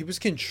get, he was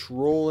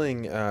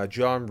controlling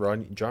John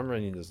Runyon. John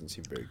Runyon doesn't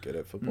seem very good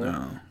at football.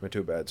 No. Went to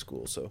a bad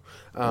school, so.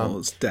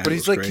 But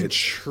he's great.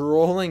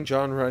 Controlling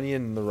John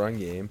Runyon in the run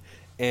game,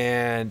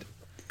 and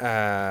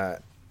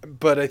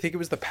but I think it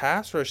was the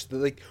pass rush.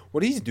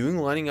 What he's doing,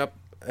 lining up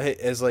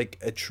as a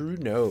true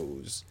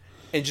nose,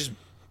 and just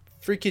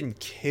freaking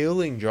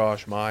killing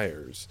Josh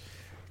Myers.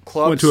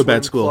 Went to a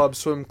bad school.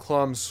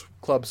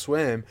 Club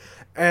swim,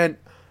 and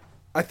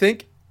I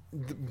think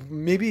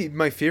maybe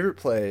my favorite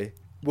play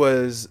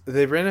was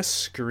they ran a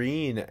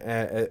screen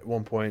at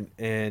one point,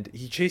 and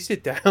he chased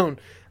it down.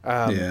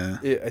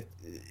 The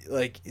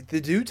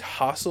dude's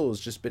hustle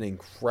has just been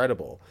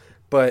incredible.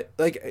 But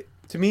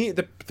to me,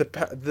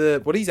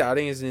 the what he's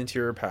adding as an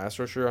interior pass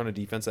rusher on a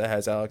defense that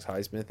has Alex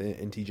Highsmith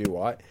and TJ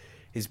Watt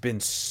has been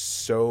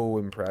so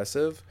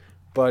impressive.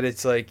 But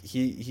it's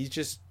he's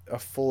just a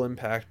full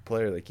impact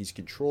player. He's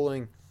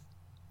controlling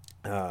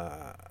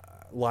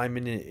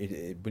linemen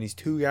when he's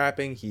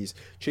two-gapping, he's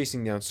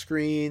chasing down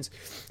screens,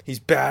 he's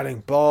batting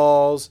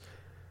balls.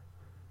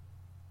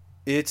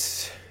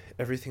 It's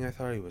everything I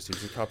thought he was. He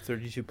was a top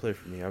 32 player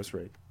for me. I was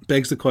right.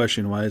 Begs the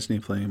question, why isn't he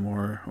playing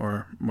more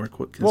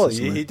quick? Well,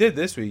 he did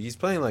this week. He's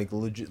playing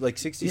legit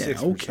 66%. Yeah,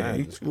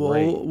 okay.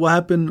 Well, what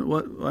happened?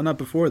 Why not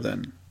before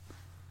then?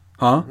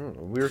 Huh?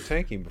 We were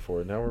tanking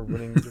before. Now we're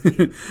winning.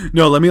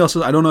 No, let me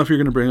also. I don't know if you're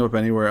going to bring him up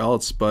anywhere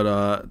else,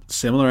 but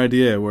similar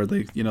idea where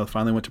they,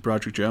 finally went to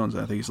Broderick Jones.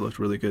 I think he's looked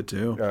really good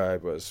too. I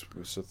was.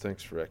 So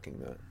thanks for wrecking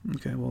that.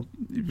 Okay, well,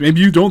 maybe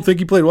you don't think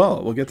he played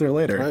well. We'll get there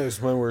later. That was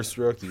my worst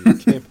rookie. You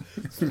can't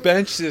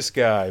bench this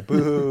guy.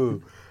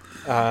 Boo.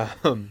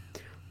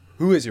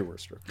 Who is your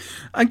worst rookie?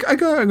 I'm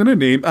going to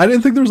name. I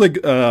didn't think there was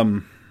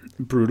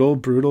brutal.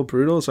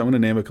 So I'm going to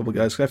name a couple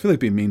guys. 'Cause I feel like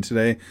being mean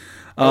today.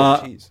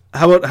 Jeez.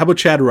 How about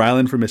Chad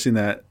Ryland for missing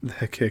that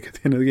kick at the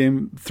end of the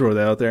game? Throw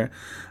that out there.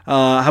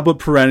 How about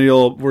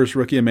perennial worst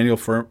rookie Emmanuel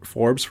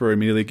Forbes for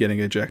immediately getting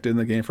ejected in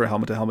the game for a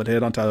helmet-to-helmet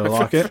hit on Tyler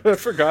Lockett? I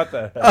forgot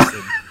that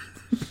happened.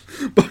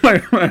 But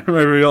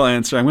my real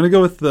answer, I'm going to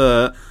go with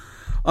the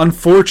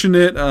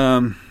unfortunate,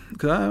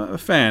 because I'm a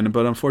fan,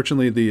 but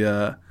unfortunately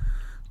the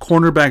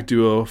cornerback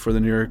duo for the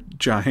New York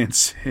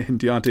Giants in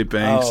Deontay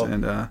Banks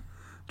and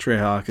Trey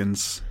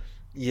Hawkins.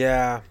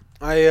 Yeah,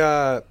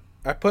 I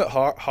put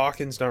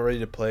Hawkins not ready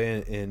to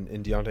play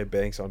in Deontay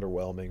Banks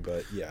underwhelming,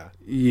 but yeah,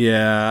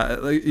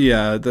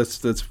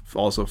 that's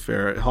also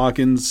fair.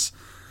 Hawkins,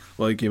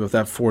 well, he gave up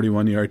that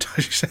 41-yard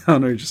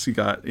touchdown, or he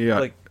got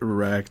like,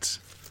 wrecked.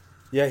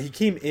 Yeah, he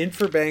came in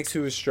for Banks,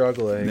 who was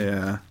struggling.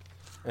 Yeah,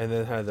 and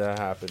then had that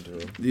happen to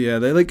him. Yeah,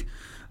 they like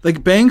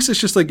Banks. It's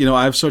just like,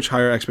 I have such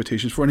higher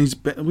expectations for,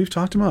 and we've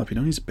talked him up.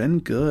 He's been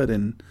good,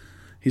 and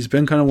he's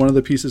been kind of one of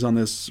the pieces on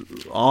this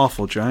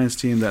awful Giants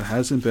team that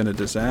hasn't been a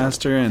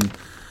disaster. And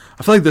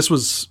I feel like this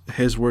was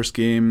his worst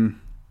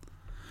game,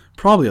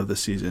 probably of the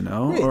season.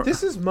 No, wait,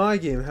 this is my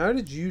game. How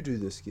did you do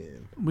this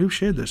game? We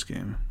shared this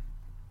game.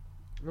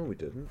 No, we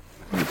didn't.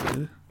 We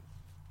did.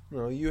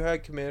 No, you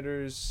had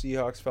Commanders,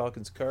 Seahawks,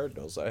 Falcons,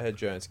 Cardinals. I had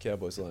Giants,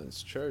 Cowboys,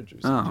 Lions,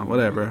 Chargers. Oh,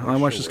 whatever. I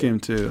watched this game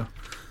too.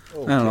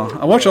 Okay. I don't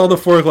know. I watched all the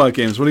 4 o'clock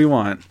games. What do you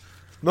want?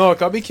 No, it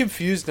got me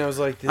confused, and I was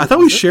like, I thought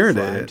we shared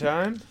it.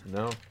 Time?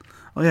 No.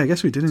 Oh yeah, I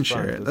guess we didn't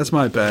share it. That's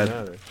my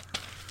bad.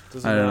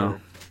 Doesn't I don't matter.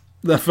 know.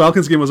 The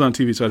Falcons game was on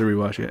TV, so I had to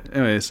rewatch it.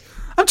 Anyways,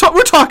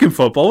 we're talking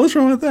football. What's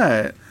wrong with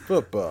that?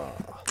 Football.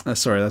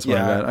 Sorry, that's my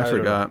bad. I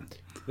forgot.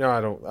 No,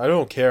 I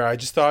don't care. I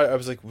just thought, I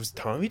was like, was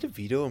Tommy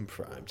DeVito in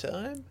prime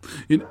time?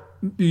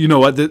 You know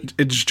what?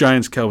 It's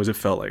Giants Cowboys. It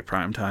felt like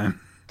prime time.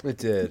 It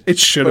did. It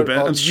should have been.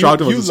 I'm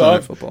shocked it wasn't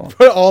Sunday football.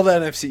 Put all the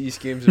NFC East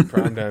games in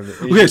prime time.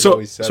 Okay,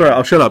 so sorry,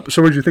 I'll shut up.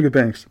 So what did you think of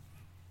Banks?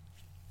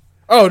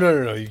 Oh,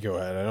 no, you go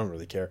ahead. I don't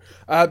really care.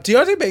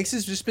 Deontay Banks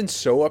has just been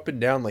so up and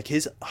down. Like,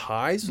 his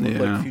highs look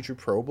like future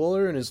Pro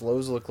Bowler, and his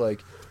lows look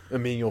like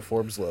Emmanuel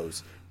Forbes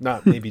lows.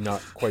 Maybe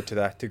not quite to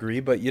that degree,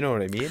 but you know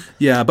what I mean?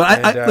 Yeah,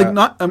 but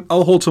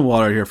I'll hold some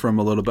water here for him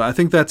a little bit. I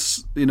think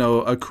that's,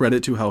 a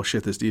credit to how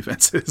shit this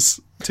defense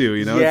is, too,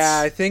 Yeah,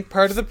 I think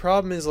part of the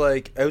problem is,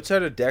 like,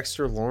 outside of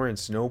Dexter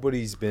Lawrence,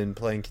 nobody's been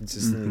playing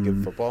consistently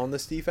good football in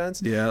this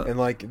defense. Yeah. And,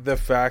 like, the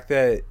fact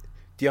that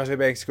Deontay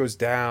Banks goes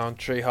down,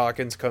 Trey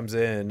Hawkins comes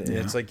in, and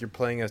it's like you're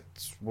playing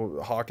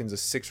Hawkins, a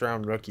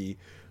 6th-round rookie,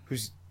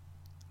 who's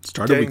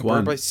started week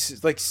 1. By,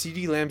 like,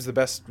 CeeDee Lamb's the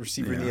best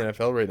receiver in the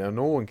NFL right now.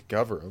 No one can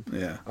cover him.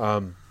 Yeah.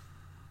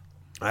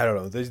 I don't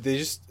know.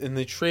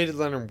 They traded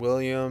Leonard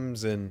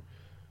Williams, and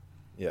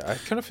I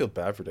kind of feel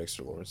bad for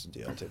Dexter Lawrence and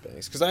Deontay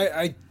Banks because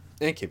I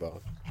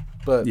K-Ball,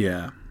 but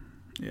yeah.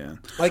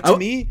 Like, to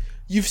me,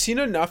 you've seen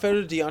enough out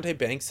of Deontay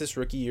Banks this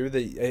rookie year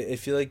that I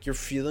feel like you're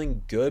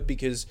feeling good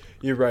because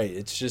you're right.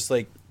 It's just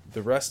like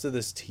the rest of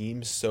this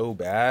team's so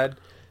bad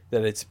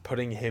that it's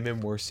putting him in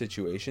worse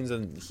situations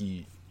than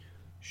he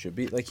should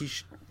be. Like,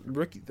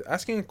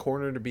 asking a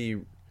corner to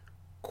be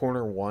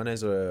corner 1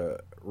 as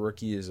a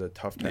rookie is a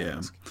tough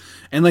task. Yeah.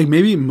 And, like,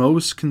 maybe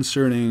most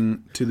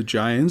concerning to the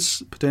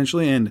Giants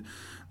potentially, and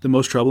the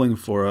most troubling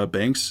for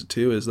Banks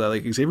too, is that,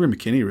 like, Xavier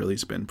McKinney really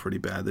has been pretty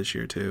bad this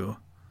year too.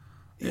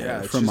 Yeah,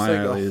 it's from just my like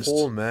at least. A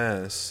whole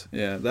mess.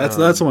 Yeah, that's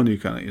the one you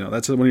kind of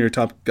that's one of your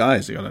top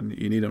guys. You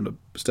need him to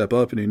step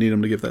up, and you need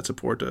him to give that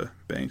support to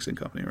Banks and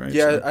company, right?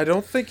 Yeah, so. I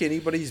don't think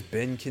anybody's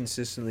been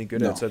consistently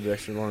good outside of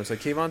Dexter Lawrence. Like,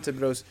 Kayvon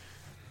Thibodeau's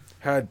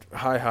had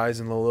high highs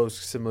and low lows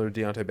similar to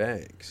Deontay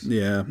Banks.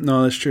 Yeah,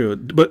 no, that's true.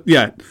 But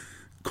yeah,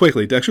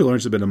 quickly, Dexter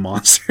Lawrence has been a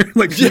monster.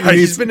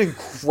 He's been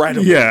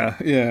incredible.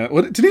 Yeah.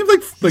 What did he have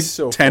like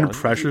so 10 fun.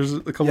 pressures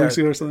a couple weeks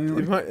ago or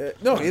something?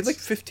 No, he had like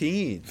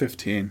 15.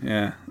 15.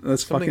 Yeah,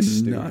 that's Something fucking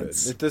stupid.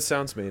 nuts. This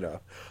sounds made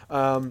up.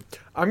 I'm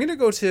gonna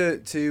go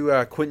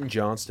to Quentin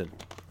Johnston,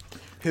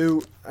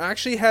 who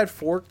actually had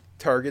 4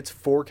 targets,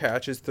 4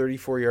 catches,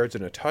 34 yards,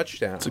 and a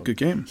touchdown. It's a good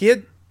game. He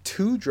had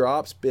 2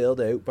 drops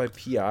bailed out by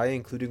PI,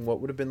 including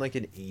what would have been like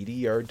an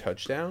 80-yard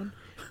touchdown,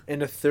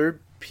 and a third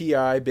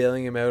PI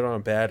bailing him out on a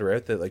bad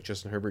route that, like,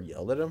 Justin Herbert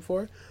yelled at him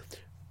for.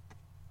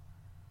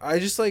 I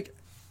don't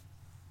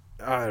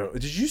know.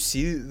 Did you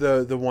see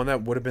the one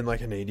that would have been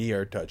like an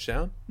 80-yard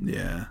touchdown?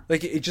 Yeah.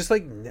 Like, it just,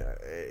 like,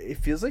 it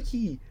feels like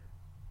he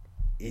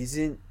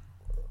isn't,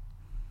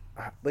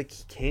 like,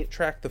 he can't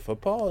track the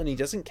football and he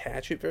doesn't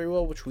catch it very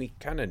well, which we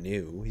kind of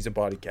knew. He's a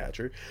body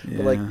catcher. Yeah.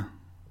 But, like,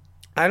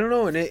 I don't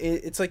know, and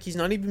it's like he's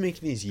not even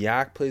making these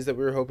yak plays that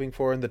we were hoping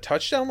for. And the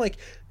touchdown, like,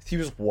 he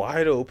was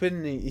wide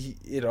open. And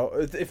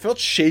it felt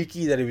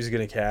shaky that he was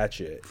going to catch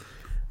it.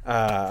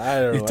 I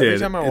don't know. Every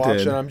time I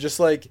watch it, I'm just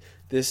like,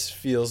 this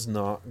feels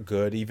not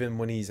good. Even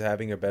when he's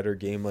having a better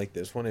game like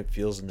this one, it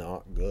feels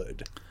not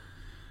good.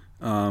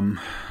 I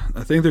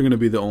think they're going to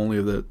be the only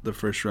of the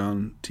first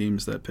round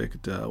teams that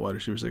picked wide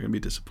receivers that are going to be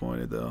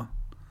disappointed, though.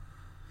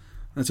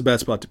 That's a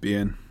bad spot to be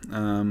in.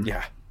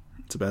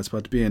 It's a bad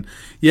spot to be in.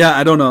 Yeah,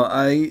 I don't know.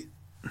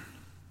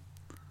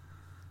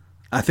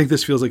 I think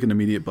this feels like an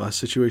immediate bust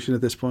situation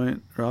at this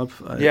point, Rob.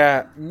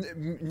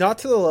 Not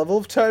to the level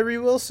of Tyree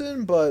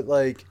Wilson, but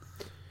like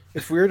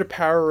if we were to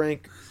power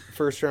rank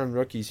first round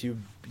rookies, he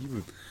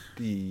would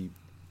be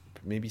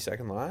maybe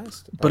second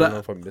last. But I don't know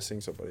if I'm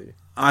missing somebody.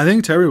 I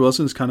think Tyree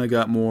Wilson's kind of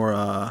got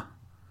more,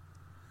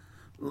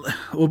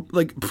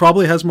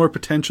 probably has more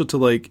potential to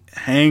like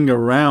hang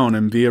around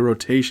and be a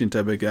rotation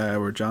type of guy,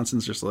 where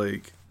Johnson's just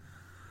like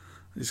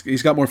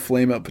he's got more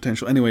flame out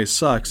potential. Anyway, it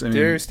sucks. I mean,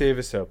 Darius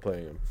Davis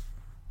outplaying him.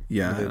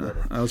 Yeah,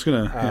 I was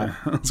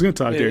gonna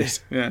talk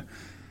Darius. Yeah,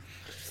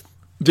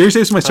 Darius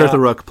Davis might start the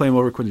ruck, play him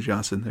over Quentin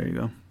Johnson. There you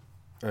go.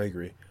 I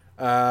agree.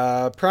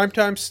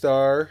 Primetime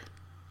star.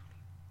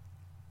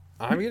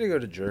 I'm gonna go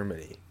to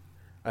Germany.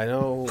 I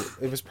know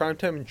it was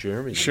primetime in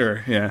Germany.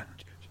 Sure, yeah.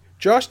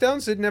 Josh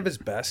Downs didn't have his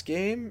best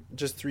game,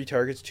 just 3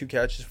 targets, 2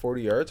 catches,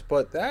 40 yards,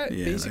 but that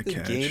basically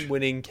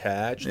game-winning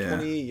catch,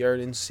 28-yard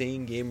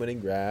insane game-winning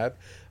grab,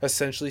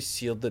 essentially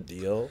sealed the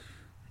deal.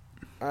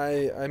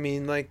 I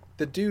mean, like,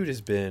 the dude has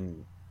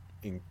been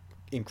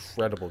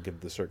incredible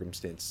given the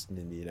circumstances in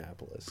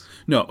Indianapolis.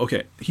 No,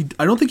 okay.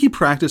 I don't think he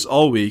practiced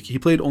all week. He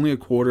played only a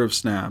quarter of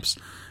snaps.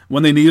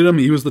 When they needed him,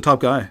 he was the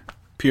top guy,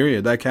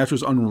 period. That catch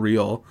was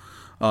unreal.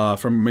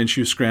 From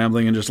Minshew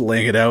scrambling and just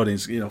laying it out.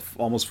 He's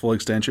almost full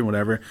extension,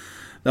 whatever.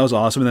 That was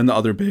awesome. And then the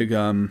other big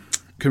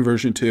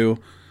conversion too.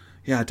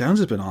 Yeah, Downs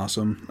has been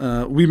awesome.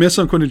 We missed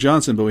on Quentin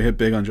Johnson, but we hit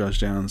big on Josh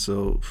Downs,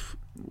 so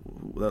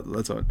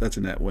that's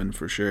a net win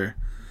for sure.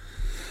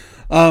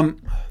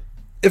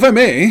 If I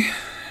may,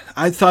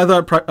 I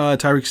thought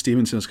Tyreek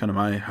Stevenson is kind of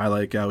my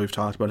highlight guy. We've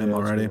talked about him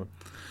already.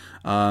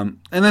 And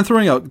then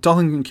throwing out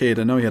Dalton Kincaid,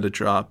 I know he had a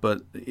drop,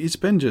 but he's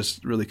been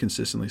just really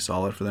consistently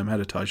solid for them.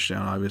 Had a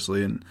touchdown,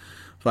 obviously, and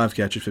 5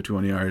 catches,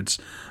 51 yards.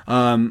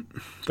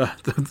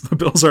 The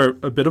Bills are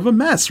a bit of a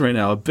mess right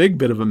now, a big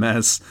bit of a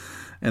mess.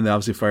 And they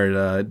obviously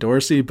fired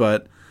Dorsey,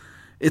 but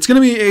it's going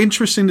to be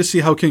interesting to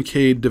see how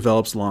Kincaid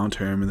develops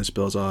long-term in this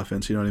Bills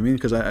offense, you know what I mean?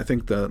 Because I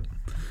think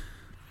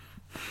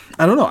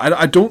I don't know.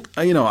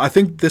 I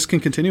think this can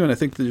continue, and I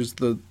think there's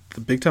the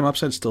big-time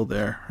upside still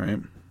there, right?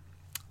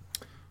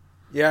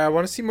 Yeah, I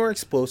want to see more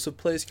explosive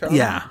plays come.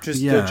 Yeah. To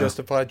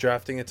justify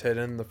drafting a tight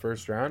end in the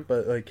first round.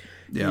 But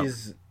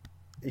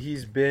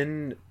he's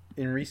been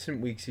in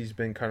recent weeks. He's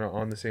been kind of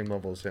on the same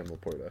level as Sam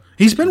Laporta.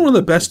 He's been one of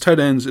the best tight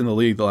ends in the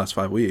league the last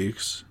 5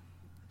 weeks.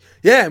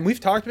 Yeah, and we've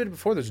talked about it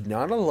before. There's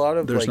not a lot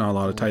of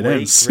tight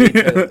ends.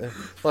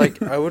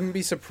 Like I wouldn't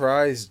be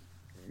surprised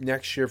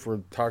next year if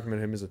we're talking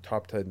about him as a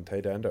top tight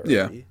end already.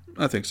 Yeah,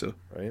 I think so.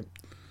 Right.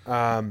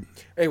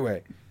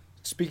 Anyway,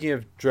 speaking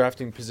of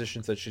drafting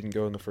positions that shouldn't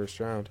go in the first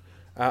round.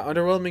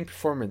 Underwhelming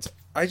performance.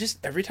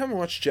 Every time I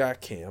watch Jack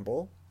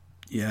Campbell,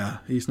 yeah,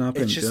 he's not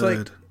been it's just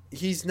good. Like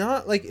he's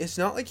not like it's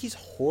not like he's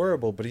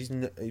horrible, but he's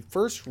a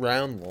first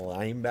round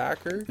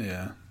linebacker.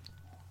 Yeah,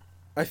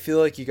 I feel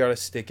like you got to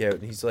stick out,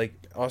 and he's like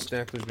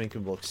Austin Eckler's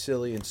making him look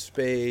silly in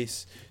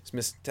space. He's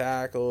missed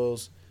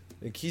tackles.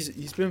 Like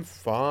he's been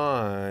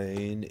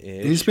fine.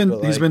 He's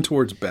been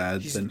towards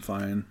bad than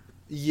fine.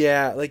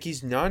 Yeah, like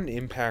he's not an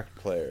impact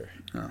player.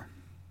 No,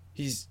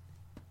 he's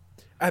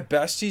at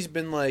best he's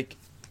been like.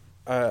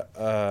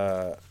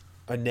 A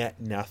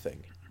net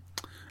nothing.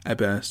 At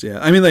best, yeah.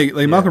 I mean, like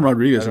Malcolm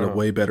Rodriguez had a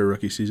way better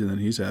rookie season than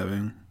he's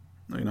having.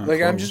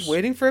 Like I'm just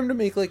waiting for him to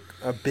make like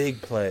a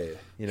big play.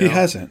 You know? He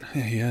hasn't.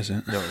 Yeah, he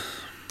hasn't. No.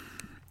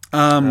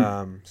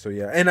 So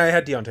yeah, and I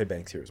had Deontay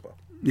Banks here as well.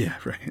 Yeah,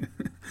 right.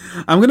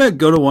 I'm gonna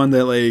go to one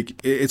that like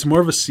it's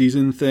more of a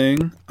season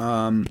thing.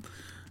 Another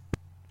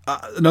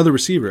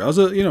receiver. I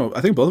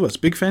think both of us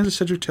big fans of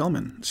Cedric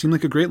Tillman. Seemed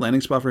like a great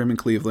landing spot for him in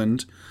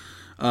Cleveland.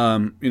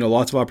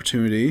 Lots of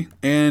opportunity,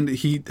 and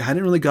he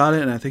hadn't really got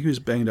it, and I think he was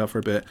banged up for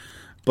a bit.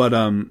 But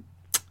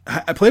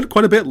I played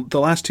quite a bit the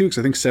last 2 weeks.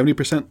 I think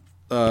 70%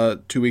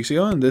 2 weeks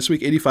ago, and this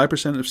week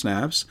 85% of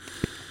snaps.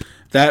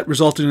 That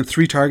resulted in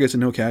 3 targets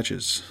and no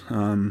catches.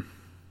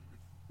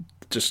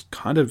 Just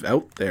kind of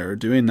out there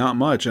doing not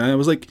much, and I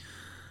was like,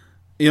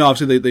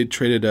 obviously they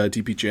traded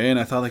DPJ, and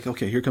I thought like,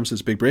 okay, here comes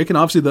this big break, and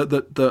obviously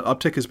the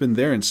uptick has been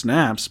there in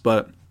snaps,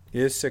 but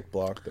he is sick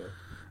block though.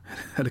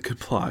 Had a good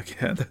block.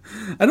 Yeah,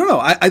 I don't know.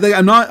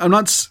 I'm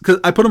not. Cause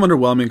I put him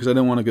underwhelming because I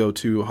didn't want to go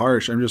too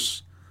harsh.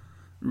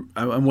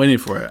 I'm waiting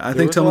for it. I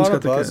think Tillman's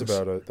got the buzz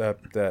about it.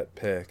 That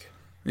pick.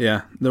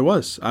 Yeah, there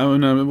was. I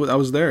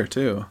was there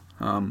too.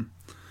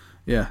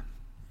 Yeah.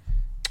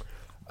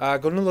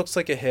 Gonna looks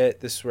like a hit.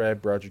 This is where I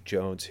had Broderick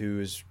Jones,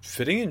 who is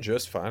fitting in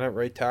just fine at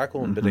right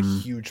tackle and been a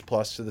huge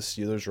plus to the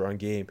Steelers' run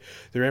game.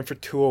 They ran for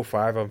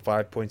 205 on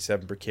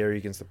 5.7 per carry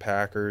against the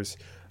Packers.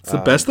 It's the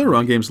best their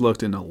run game's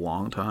looked in a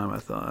long time, I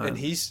thought. And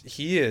he's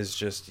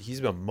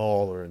been a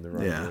mauler in the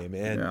run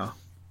game.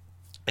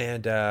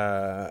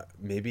 And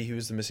maybe he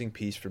was the missing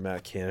piece for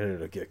Matt Canada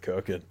to get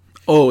cooking.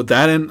 Oh,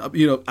 that and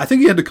I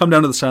think he had to come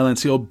down to the sideline and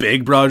see how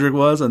big Broderick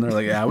was, and they're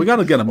like, "Yeah, we got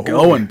to get him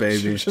going,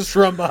 baby." Just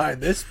run behind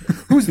this.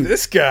 Who's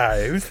this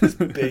guy? Who's this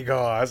big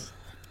hoss?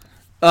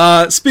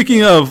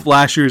 Speaking of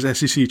last year's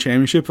SEC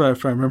championship,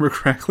 if I remember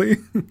correctly,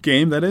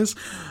 game that is.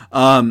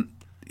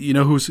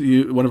 Who's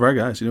one of our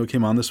guys? Who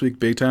came on this week?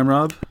 Big time,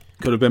 Rob.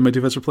 Could have been my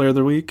defensive player of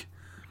the week.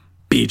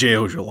 B.J.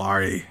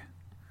 Ojulari.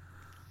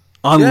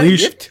 Yeah,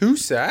 Unleashed. you have 2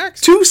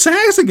 sacks? 2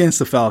 sacks against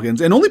the Falcons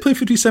and only played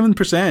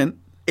 57%.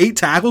 8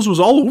 tackles, was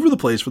all over the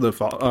place for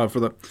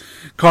the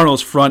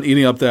Cardinals front,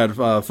 eating up that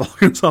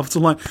Falcons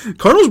offensive line.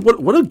 Cardinals,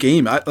 what a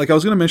game! I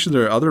was going to mention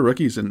there are other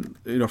rookies and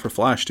for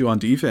Flash too on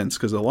defense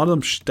because a lot of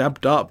them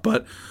stepped up.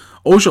 But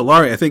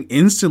Ojulari, I think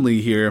instantly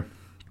here,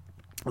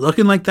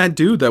 looking like that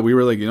dude that we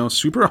were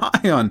super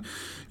high on,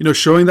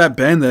 showing that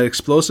bend, that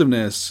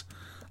explosiveness,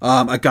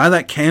 a guy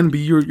that can be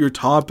your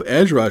top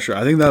edge rusher.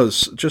 I think that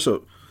was just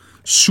a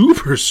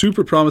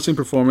super promising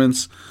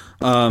performance.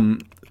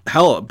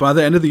 Hell, by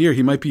the end of the year,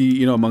 he might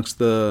be amongst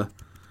the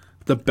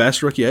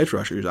best rookie edge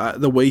rushers.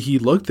 The way he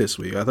looked this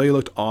week, I thought he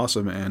looked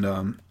awesome,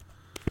 and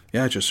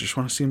just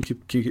want to see him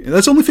keep.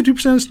 That's only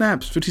 50% of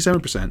snaps,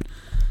 57%.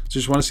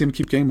 Just want to see him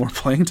keep getting more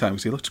playing time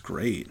because he looks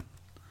great.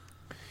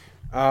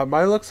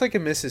 My looks like a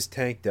Mrs.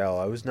 Tank Dell.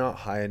 I was not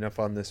high enough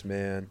on this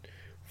man.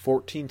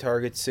 14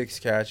 targets, 6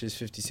 catches,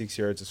 56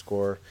 yards to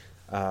score.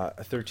 A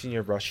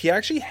 13-yard rush. He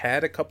actually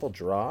had a couple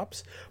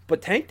drops, but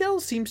Tank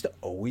Dell seems to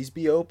always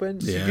be open.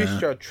 So you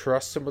just gotta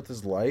trust him with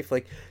his life.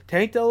 Like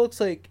Tank Dell looks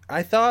like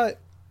I thought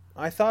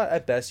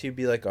at best he'd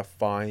be like a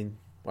fine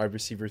wide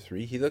receiver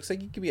 3. He looks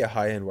like he could be a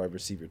high-end wide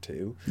receiver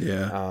 2.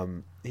 Yeah.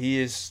 He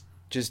is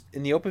just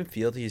in the open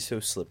field. He's so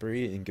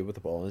slippery and good with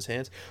the ball in his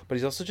hands, but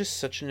he's also just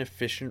such an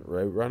efficient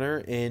route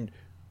runner. And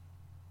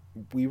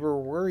we were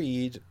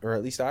worried, or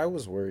at least I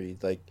was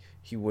worried, like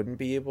he wouldn't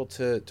be able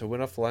to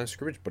win off the line of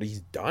scrimmage, but he's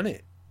done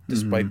it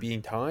despite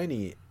being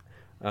tiny.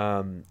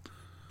 Him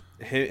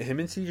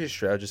and CJ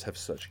Stroud just have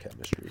such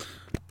chemistry.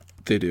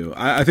 They do.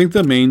 I think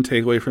the main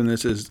takeaway from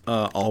this is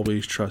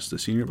always trust the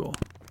Senior Bowl.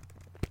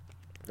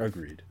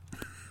 Agreed.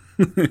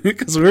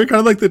 Because we're kind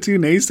of like the two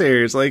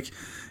naysayers. Like,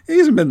 he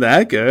hasn't been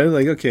that good.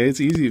 Like, okay, it's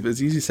easy.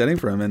 It's easy setting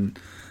for him, and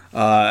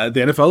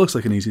the NFL looks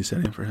like an easy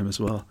setting for him as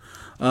well.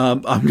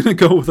 I'm gonna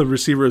go with a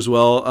receiver as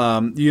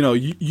well.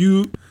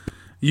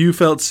 You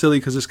felt silly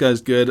because this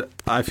guy's good.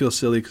 I feel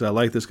silly because I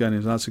like this guy and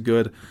he's not so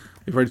good.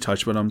 We've already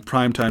touched on him.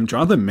 Primetime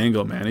Jonathan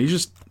Mingo, man,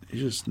 he's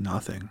just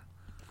nothing.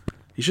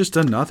 He's just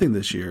done nothing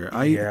this year.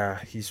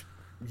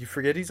 You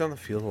forget he's on the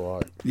field a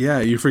lot. Yeah,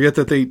 you forget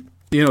that they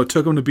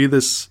took him to be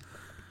this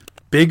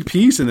big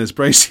piece in this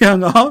Bryce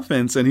Young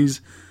offense, and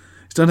he's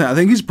done that. I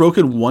think he's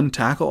broken 1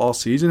 tackle all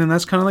season, and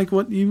that's kind of like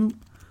what you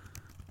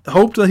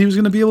hoped that he was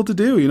going to be able to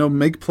do.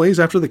 Make plays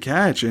after the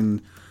catch,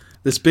 and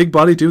this big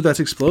body dude that's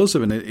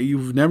explosive, and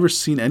you've never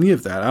seen any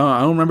of that.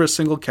 I don't remember a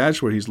single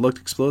catch where he's looked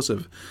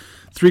explosive.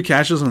 3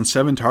 catches on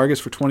 7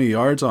 targets for 20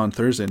 yards on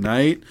Thursday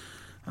night.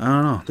 I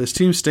don't know. This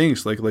team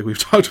stinks, like we've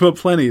talked about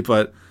plenty,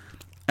 but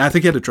I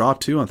think he had a drop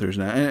too on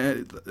Thursday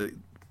night.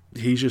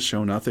 He's just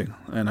shown nothing,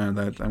 and I'm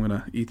going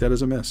to eat that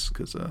as a miss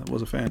because I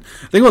was a fan.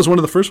 I think it was one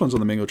of the first ones on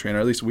the Mingo train, or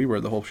at least we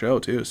were the whole show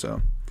too,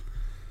 so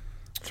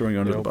throwing you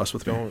under the bus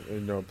with me.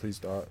 No,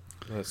 please not.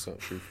 That's not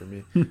true for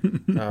me.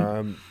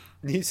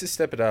 Needs to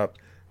step it up.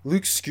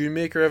 Luke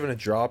Schoonmaker having a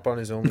drop on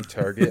his only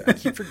target. I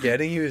keep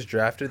forgetting he was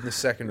drafted in the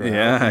 2nd round.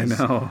 Yeah, I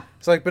know.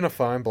 It's like been a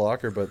fine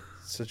blocker, but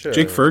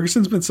Jake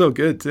Ferguson's been so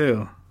good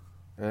too.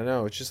 I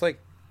know. It's just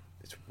like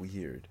it's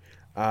weird.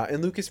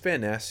 And Lucas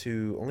Van Ness,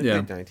 who only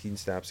played 19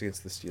 snaps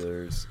against the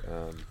Steelers,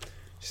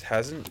 just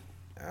hasn't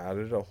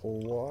added a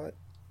whole lot.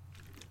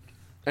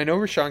 I know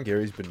Rashawn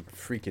Gary's been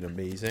freaking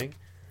amazing,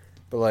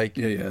 but like,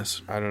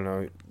 I don't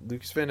know.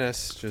 Lucas Van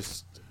Ness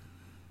just.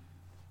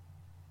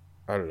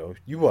 I don't know.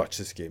 You watched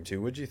this game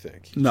too. What'd you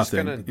think?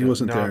 Nothing. He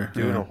wasn't there.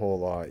 Doing a whole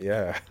lot.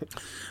 Yeah.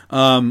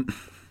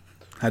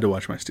 Had to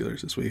watch my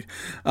Steelers this week.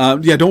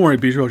 Don't worry.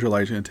 B.J.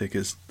 Ojulari's going to take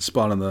his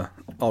spot on the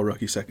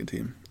all-rookie second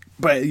team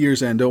by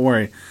year's end. Don't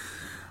worry.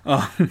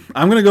 I'm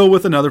going to go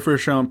with another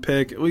first-round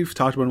pick. We've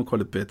talked about him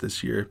quite a bit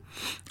this year.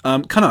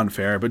 Kind of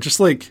unfair, but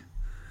just like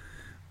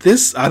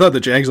this, I thought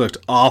the Jags looked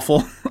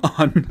awful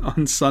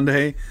on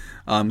Sunday.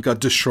 Got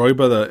destroyed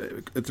by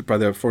the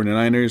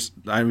 49ers.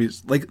 I mean,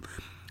 like,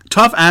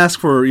 tough ask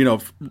for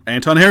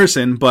Anton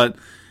Harrison, but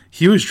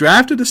he was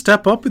drafted to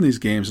step up in these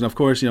games, and of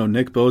course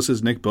Nick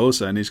Bosa's Nick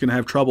Bosa, and he's gonna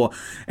have trouble.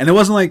 And it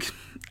wasn't like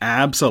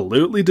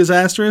absolutely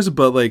disastrous,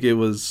 but like it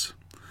was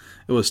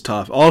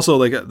tough. Also,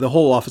 like the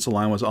whole offensive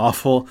line was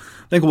awful.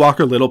 I think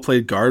Walker Little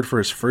played guard for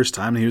his first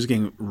time, and he was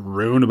getting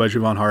ruined by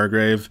Javon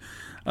Hargrave.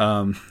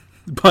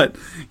 But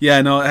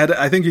yeah, no,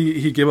 I think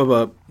he gave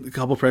up a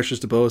couple pressures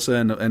to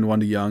Bosa and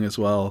one to Young as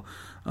well.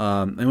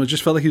 And it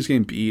just felt like he was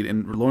getting beat,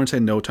 and Lawrence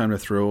had no time to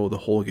throw the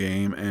whole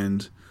game,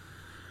 and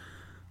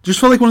just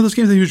felt like one of those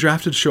games that he was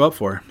drafted to show up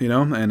for,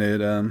 and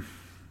it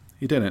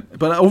he didn't.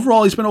 But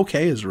overall, he's been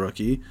okay as a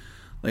rookie.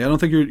 Like, I don't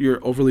think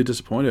you're overly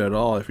disappointed at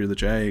all if you're the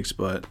Jags,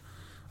 but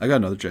I got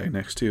another Jag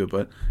next too.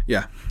 But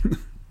yeah.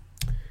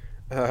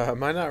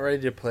 Am I not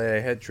ready to play?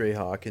 I had Trey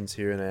Hawkins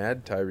here, and I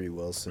had Tyree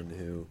Wilson,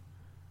 who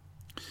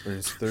in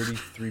his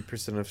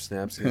 33% of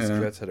snaps against the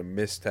Jets had a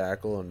missed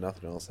tackle and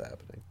nothing else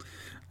happening.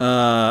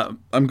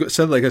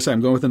 Like I said,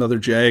 I'm going with another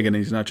Jag, and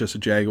he's not just a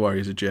Jaguar;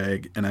 he's a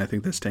Jag, and I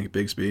think that's Tank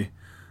Bigsby.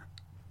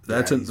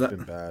 He's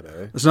been bad,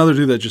 eh? That's another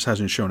dude that just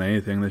hasn't shown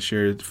anything this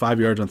year. 5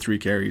 yards on 3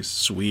 carries,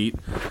 sweet.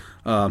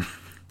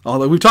 All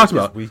that we've talked His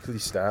about. weekly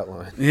stat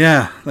line.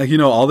 Yeah, like,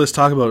 all this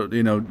talk about,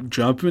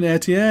 jumping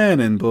Etienne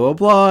and blah,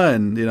 blah, blah,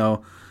 and,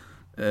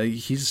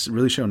 he's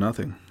really shown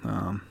nothing.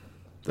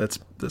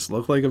 This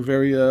looked like a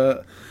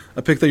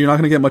pick that you're not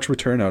going to get much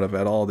return out of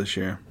at all this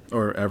year,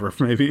 or ever,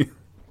 maybe.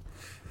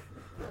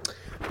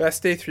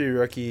 Best day 3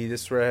 rookie.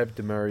 This is where I have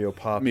DeMario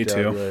Pop. Me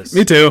Douglas.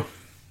 too.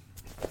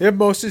 He had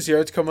most of his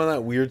yards come on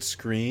that weird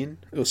screen.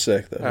 It was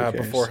sick, though.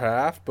 Before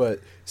half,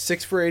 but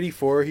 6 for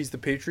 84. He's the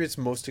Patriots'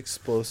 most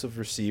explosive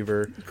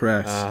receiver.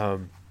 Correct.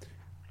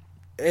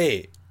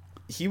 Hey,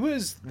 he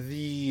was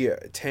the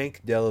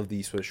Tank Dell of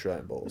the Swiss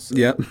Shrine Bowls.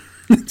 Yep.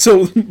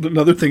 So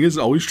another thing is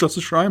always trust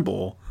the Shrine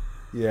Bowl.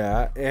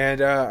 Yeah,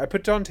 and I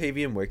put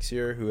Dontavian Wicks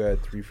here, who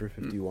had 3 for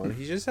 51.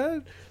 He just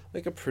had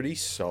like a pretty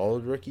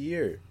solid rookie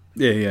year.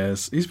 Yeah, he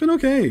has. He's been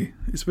okay.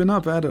 He's been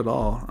not bad at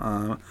all.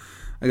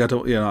 I got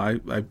to,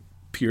 I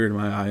peered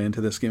my eye into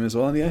this game as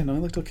well, and he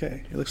looked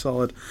okay. He looked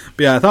solid.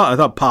 But yeah, I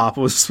thought Pop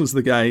was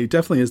the guy. He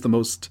definitely is the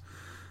most.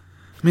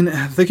 I mean,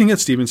 they can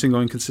get Stevenson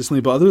going consistently,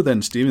 but other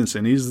than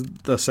Stevenson, he's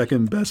the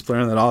second best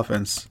player in that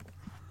offense.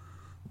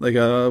 Like,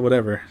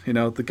 whatever, get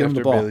him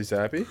the ball. After Bailey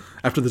Zappi?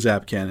 After the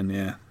Zap cannon,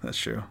 yeah, that's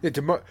true. Yeah,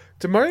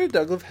 DeMario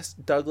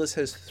Douglas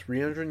has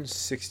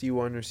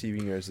 361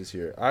 receiving yards this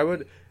year. I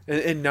would,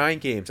 in 9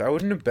 games, I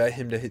wouldn't have bet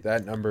him to hit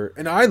that number.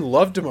 And I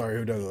love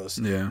DeMario Douglas.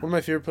 Yeah. One of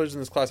my favorite players in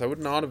this class. I would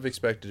not have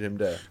expected him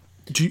to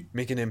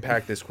make an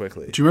impact this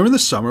quickly. Do you remember the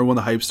summer when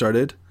the hype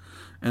started?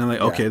 And I'm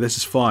like, okay, this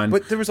is fun.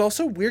 But there was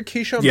also weird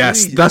Keyshawn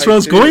Yes, Booty that's hype what I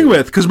was too. going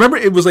with. Because remember,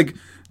 it was like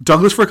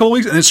Douglas for a couple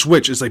weeks, and then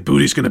switch. It's like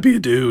Booty's going to be a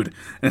dude.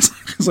 And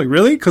it's like,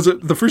 really? Because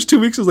the first 2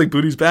 weeks it was like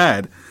Booty's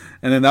bad.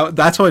 And then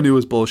that's how I knew it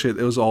was bullshit.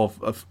 It was all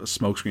a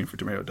smokescreen for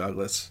DeMario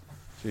Douglas.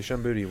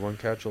 Keyshawn Booty, 1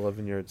 catch,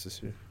 11 yards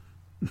this year.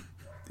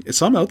 It's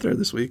some out there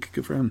this week.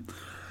 Good for him.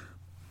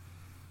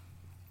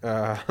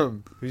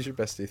 Who's your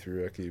best day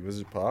 3 rookie?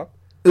 Was it Pop?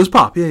 It was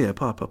Pop. Yeah,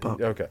 Pop.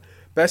 Okay.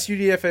 Best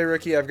UDFA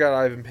rookie, I've got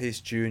Ivan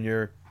Pace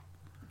Jr.,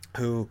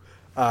 who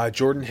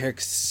Jordan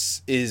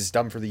Hicks is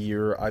done for the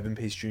year. Ivan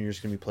Pace Jr. is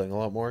going to be playing a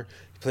lot more.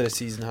 He played a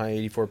season-high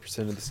 84%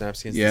 of the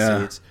snaps against the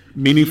Saints.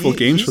 Meaningful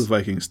games for the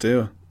Vikings,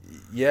 too.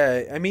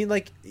 Yeah, I mean,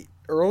 like,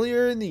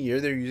 earlier in the year,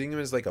 they're using him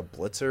as, like, a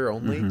blitzer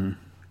only,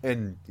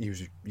 and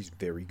he's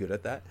very good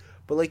at that.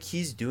 But, like,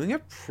 he's doing a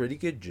pretty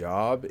good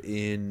job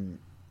in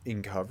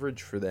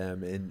coverage for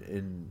them,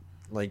 and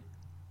like,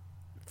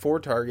 4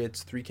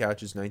 targets, 3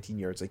 catches, 19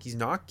 yards. Like, he's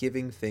not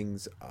giving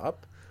things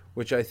up,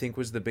 which I think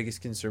was the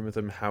biggest concern with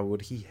him. How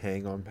would he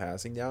hang on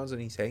passing downs?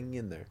 And he's hanging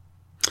in there.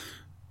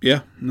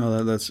 Yeah,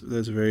 no, that's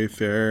very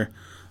fair.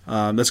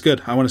 That's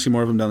good. I want to see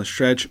more of him down the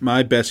stretch.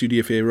 My best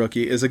UDFA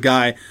rookie is a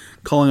guy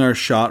calling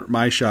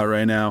my shot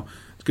right now.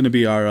 It's going to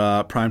be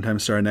our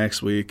primetime star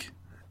next week,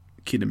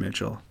 Keelan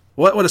Mitchell.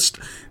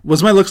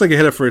 Looks like I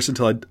hit it first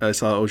until I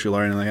saw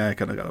Ojulari, and I'm like, I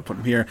kind of got to put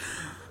him here.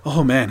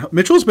 Oh, man.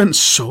 Mitchell's been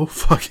so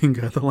fucking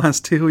good the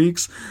last 2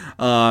 weeks.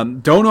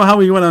 Don't know how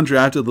he went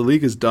undrafted. The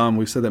league is dumb.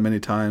 We've said that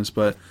many times.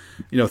 But,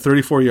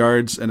 34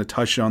 yards and a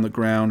touchdown on the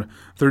ground,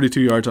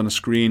 32 yards on a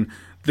screen.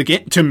 The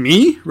game, to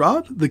me,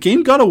 Rob, the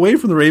game got away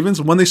from the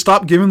Ravens when they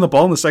stopped giving the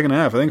ball in the second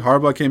half. I think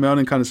Harbaugh came out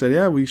and kind of said,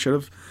 yeah, we should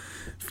have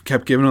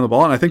kept giving him the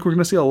ball. And I think we're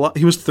going to see a lot.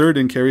 He was 3rd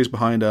in carries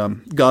behind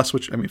Gus,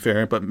 which, I mean,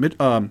 fair. But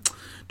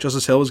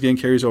Justice Hill was getting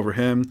carries over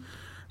him.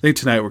 I think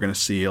tonight we're going to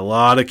see a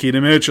lot of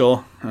Keelan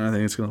Mitchell, and I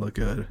think it's going to look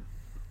good.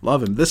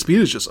 Love him. This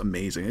speed is just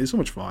amazing. He's so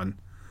much fun.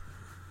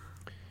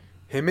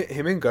 Him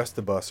and Gus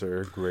the Bus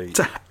are great.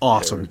 It's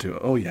awesome, too.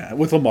 Oh, yeah.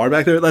 With Lamar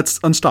back there, that's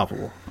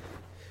unstoppable.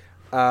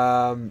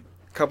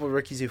 Couple of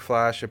rookies who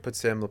flash. I put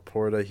Sam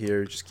Laporta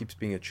here. Just keeps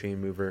being a chain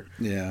mover.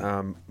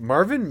 Yeah.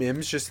 Marvin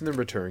Mims just in the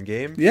return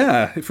game.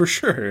 Yeah, for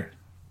sure.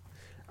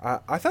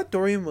 I thought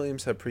Dorian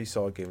Williams had a pretty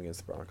solid game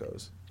against the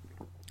Broncos.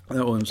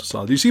 That Williams was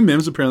solid. Do you see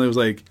Mims apparently was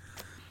like,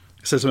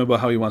 said something about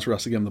how he wants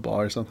Russ to give him the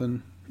ball or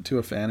something to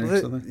a fan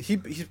or something? He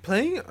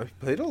played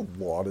a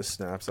lot of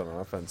snaps on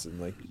offense and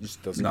like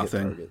just doesn't get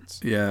targets.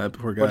 Yeah,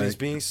 poor guy. But he's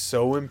being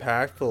so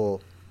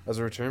impactful as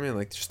a return man.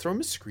 Like, just throw him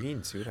a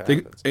screen, see what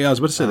happens. I was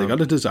about to say, they got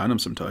to design him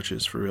some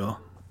touches for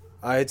real.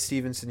 I had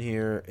Stevenson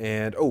here,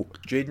 and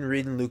Jaden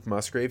Reed and Luke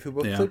Musgrave, who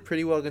both played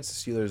pretty well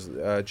against the Steelers.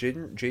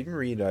 Jaden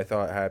Reed, I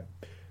thought, had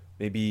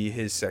maybe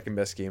his second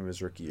best game of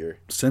his rookie year.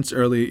 Since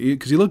early,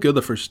 because he looked good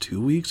the first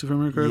 2 weeks, if I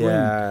remember correctly.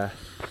 Yeah.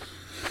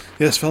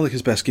 Yeah, it's felt like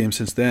his best game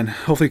since then.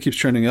 Hopefully it keeps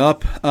trending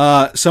up.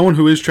 Someone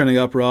who is trending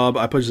up, Rob,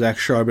 I put Zach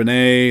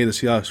Charbonnet, the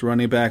Seahawks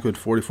running back, with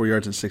 44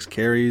 yards and 6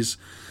 carries,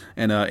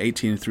 and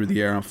 18 through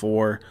the air on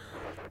 4.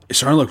 It's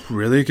starting to look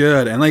really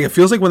good. And like it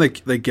feels like when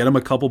they get him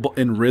a couple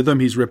in rhythm,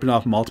 he's ripping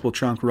off multiple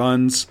chunk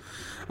runs.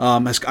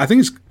 I think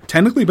he's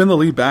technically been the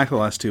lead back the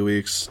last 2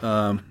 weeks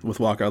with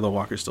Walker, although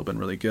Walker's still been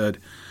really good.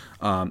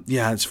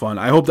 Yeah, it's fun.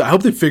 I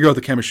hope they figure out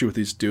the chemistry with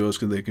these duos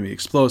because they can be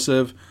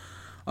explosive.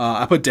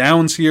 I put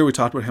Downs here. We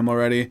talked about him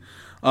already.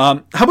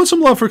 How about some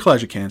love for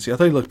Kalijah Kancey? I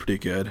thought he looked pretty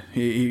good.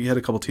 He had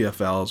a couple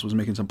TFLs, was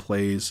making some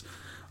plays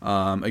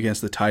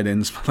against the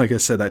Titans. Like I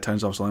said, that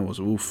Titans offensive line was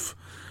oof.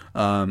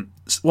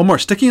 One more.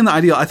 Sticking in the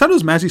ideal. I thought it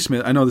was Massey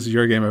Smith. I know this is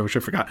your game. I wish I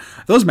forgot.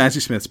 That was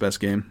Massey Smith's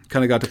best game.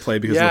 Kind of got to play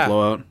because of the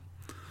blowout.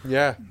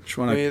 Yeah.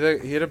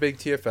 He had a big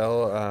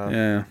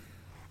TFL.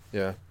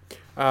 Yeah.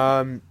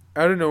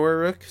 Out of nowhere,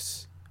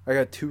 Rooks, I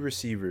got two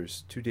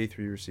day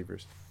 3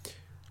 receivers.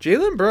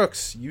 Jalen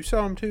Brooks, you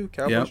saw him too.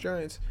 Cowboys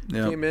Giants.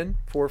 Came in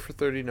 4 for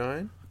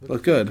 39.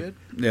 Looked good.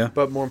 Yeah.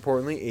 But more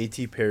importantly,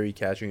 A.T. Perry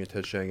catching a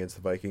touchdown against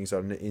the Vikings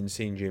on an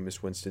insane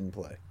Jameis Winston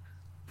play.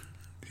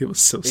 He was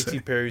so sick. A.T.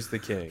 Perry's the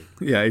king.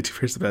 Yeah, A.T.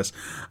 Perry's the bbest.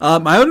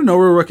 My out of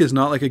nowhere rook is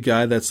not like a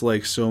guy that's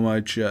like so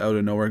much out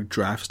of nowhere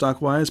draft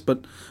stock wise, but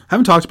I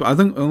haven't talked about. I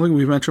don't think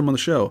we've mentioned him on the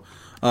show.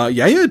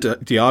 Yaya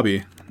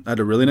Diaby had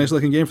a really nice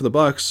looking game for the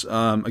Bucks.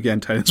 Again,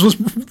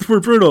 Titans were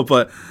brutal,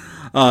 but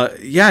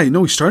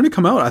he's starting to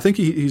come out. I think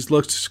he's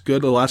looked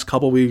good the last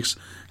couple weeks.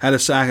 Had a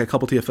sack, a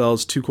couple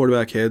TFLs, 2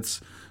 quarterback hits.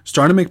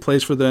 Starting to make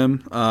plays for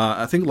them.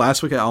 I think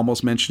last week I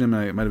almost mentioned him.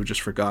 I might have just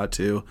forgot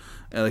to,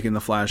 like in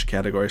the flash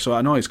category. So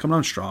I know he's coming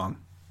on strong.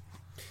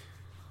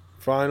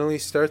 Finally,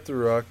 start the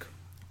rook.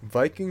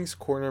 Vikings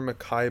corner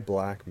Mekhi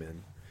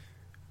Blackman.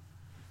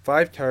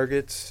 5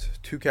 targets,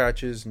 2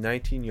 catches,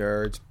 19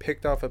 yards,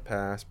 picked off a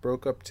pass,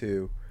 broke up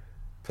 2.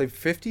 Played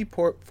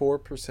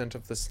 54%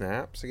 of the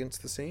snaps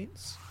against the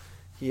Saints.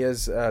 He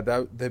has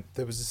that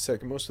was his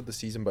second most of the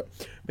season, but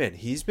man,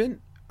 he's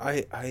been.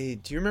 Do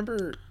you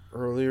remember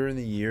earlier in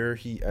the year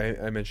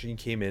I mentioned he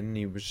came in and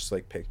he was just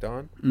like picked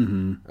on.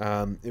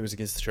 Mm-hmm. It was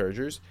against the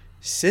Chargers.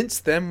 Since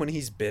then, when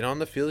he's been on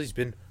the field, he's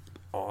been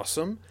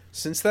awesome.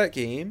 Since that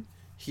game,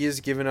 he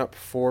has given up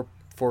four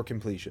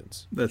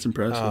completions. That's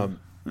impressive.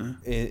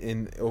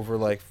 In over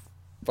like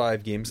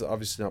 5 games,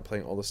 obviously not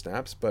playing all the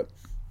snaps, but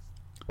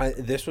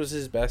this was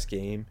his best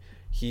game.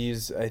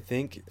 He's, I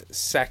think,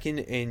 second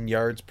in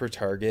yards per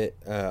target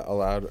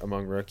allowed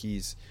among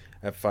rookies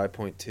at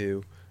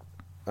 5.2.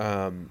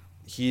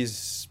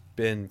 He's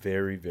been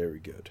very, very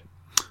good.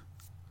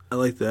 I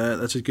like that.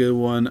 That's a good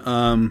one.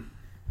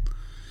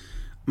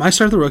 My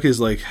start of the rookie is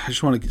like, I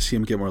just want to see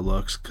him get more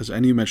looks because I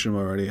knew you mentioned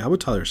him already. How about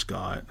Tyler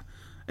Scott?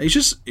 He's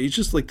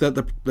just like that.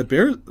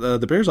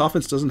 The Bears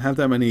offense doesn't have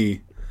that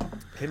many.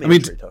 Trey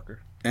Tucker.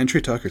 And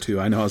Trey Tucker too.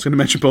 I know. I was going to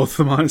mention both of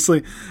them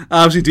honestly.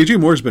 Obviously, DJ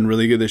Moore's been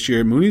really good this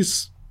year.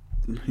 Mooney's,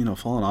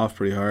 fallen off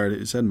pretty hard.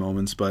 He's had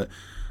moments, but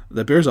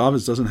the Bears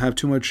offense doesn't have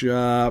too much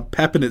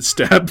pep in its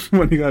step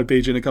when you got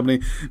Page and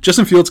company.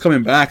 Justin Fields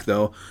coming back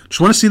though.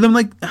 Just want to see them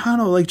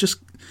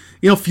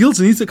Fields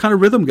needs a kind of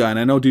rhythm guy, and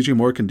I know DJ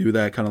Moore can do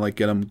that, kind of like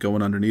get him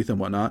going underneath and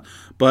whatnot.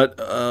 But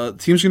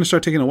teams are going to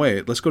start taking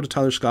away. Let's go to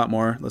Tyler Scott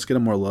more. Let's get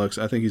him more looks.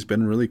 I think he's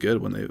been really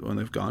good when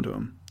they've gone to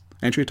him.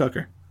 And Trey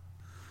Tucker.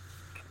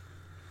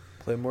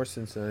 Play more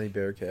Cincinnati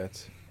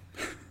Bearcats.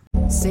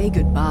 Say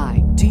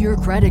goodbye to your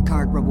credit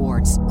card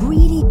rewards.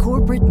 Greedy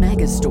corporate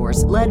mega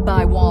stores, led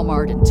by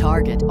Walmart and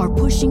Target, are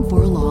pushing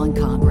for a law in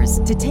Congress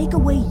to take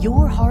away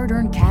your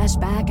hard-earned cash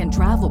back and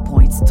travel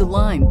points to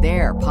line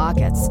their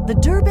pockets. The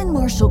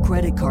Durbin-Marshall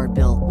credit card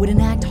bill would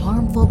enact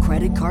harmful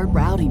credit card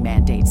routing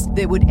mandates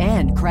that would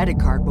end credit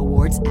card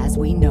rewards as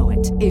we know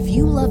it. If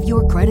you love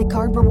your credit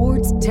card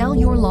rewards, tell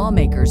your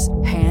lawmakers,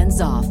 hands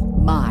off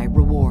my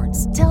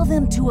rewards. Tell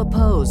them to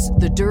oppose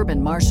the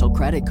Durbin-Marshall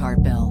credit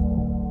card bill.